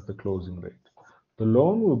interest at the closing rate. The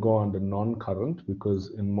loan will go under non-current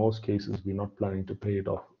because in most cases we're not planning to pay it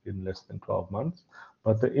off in less than 12 months,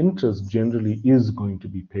 but the interest generally is going to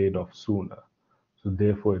be paid off sooner. So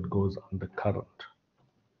therefore it goes under current.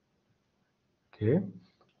 Okay.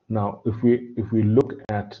 Now if we look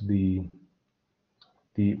at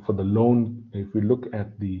for the loan, if we look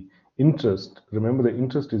at the interest, remember the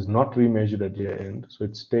interest is not remeasured at year end, so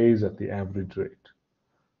it stays at the average rate,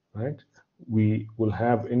 right? We will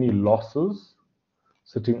have any losses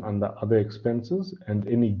sitting under other expenses and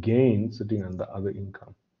any gain sitting under other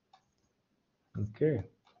income. Okay.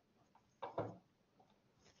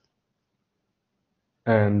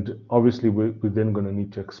 And obviously we're then going to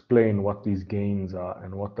need to explain what these gains are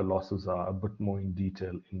and what the losses are a bit more in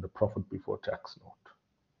detail in the profit before tax note.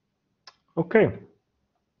 Okay,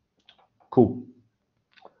 cool.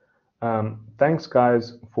 Thanks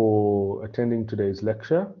guys for attending today's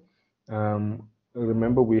lecture.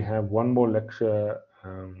 Remember we have one more lecture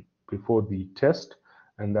before the test,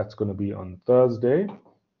 and that's going to be on Thursday.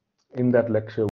 In that lecture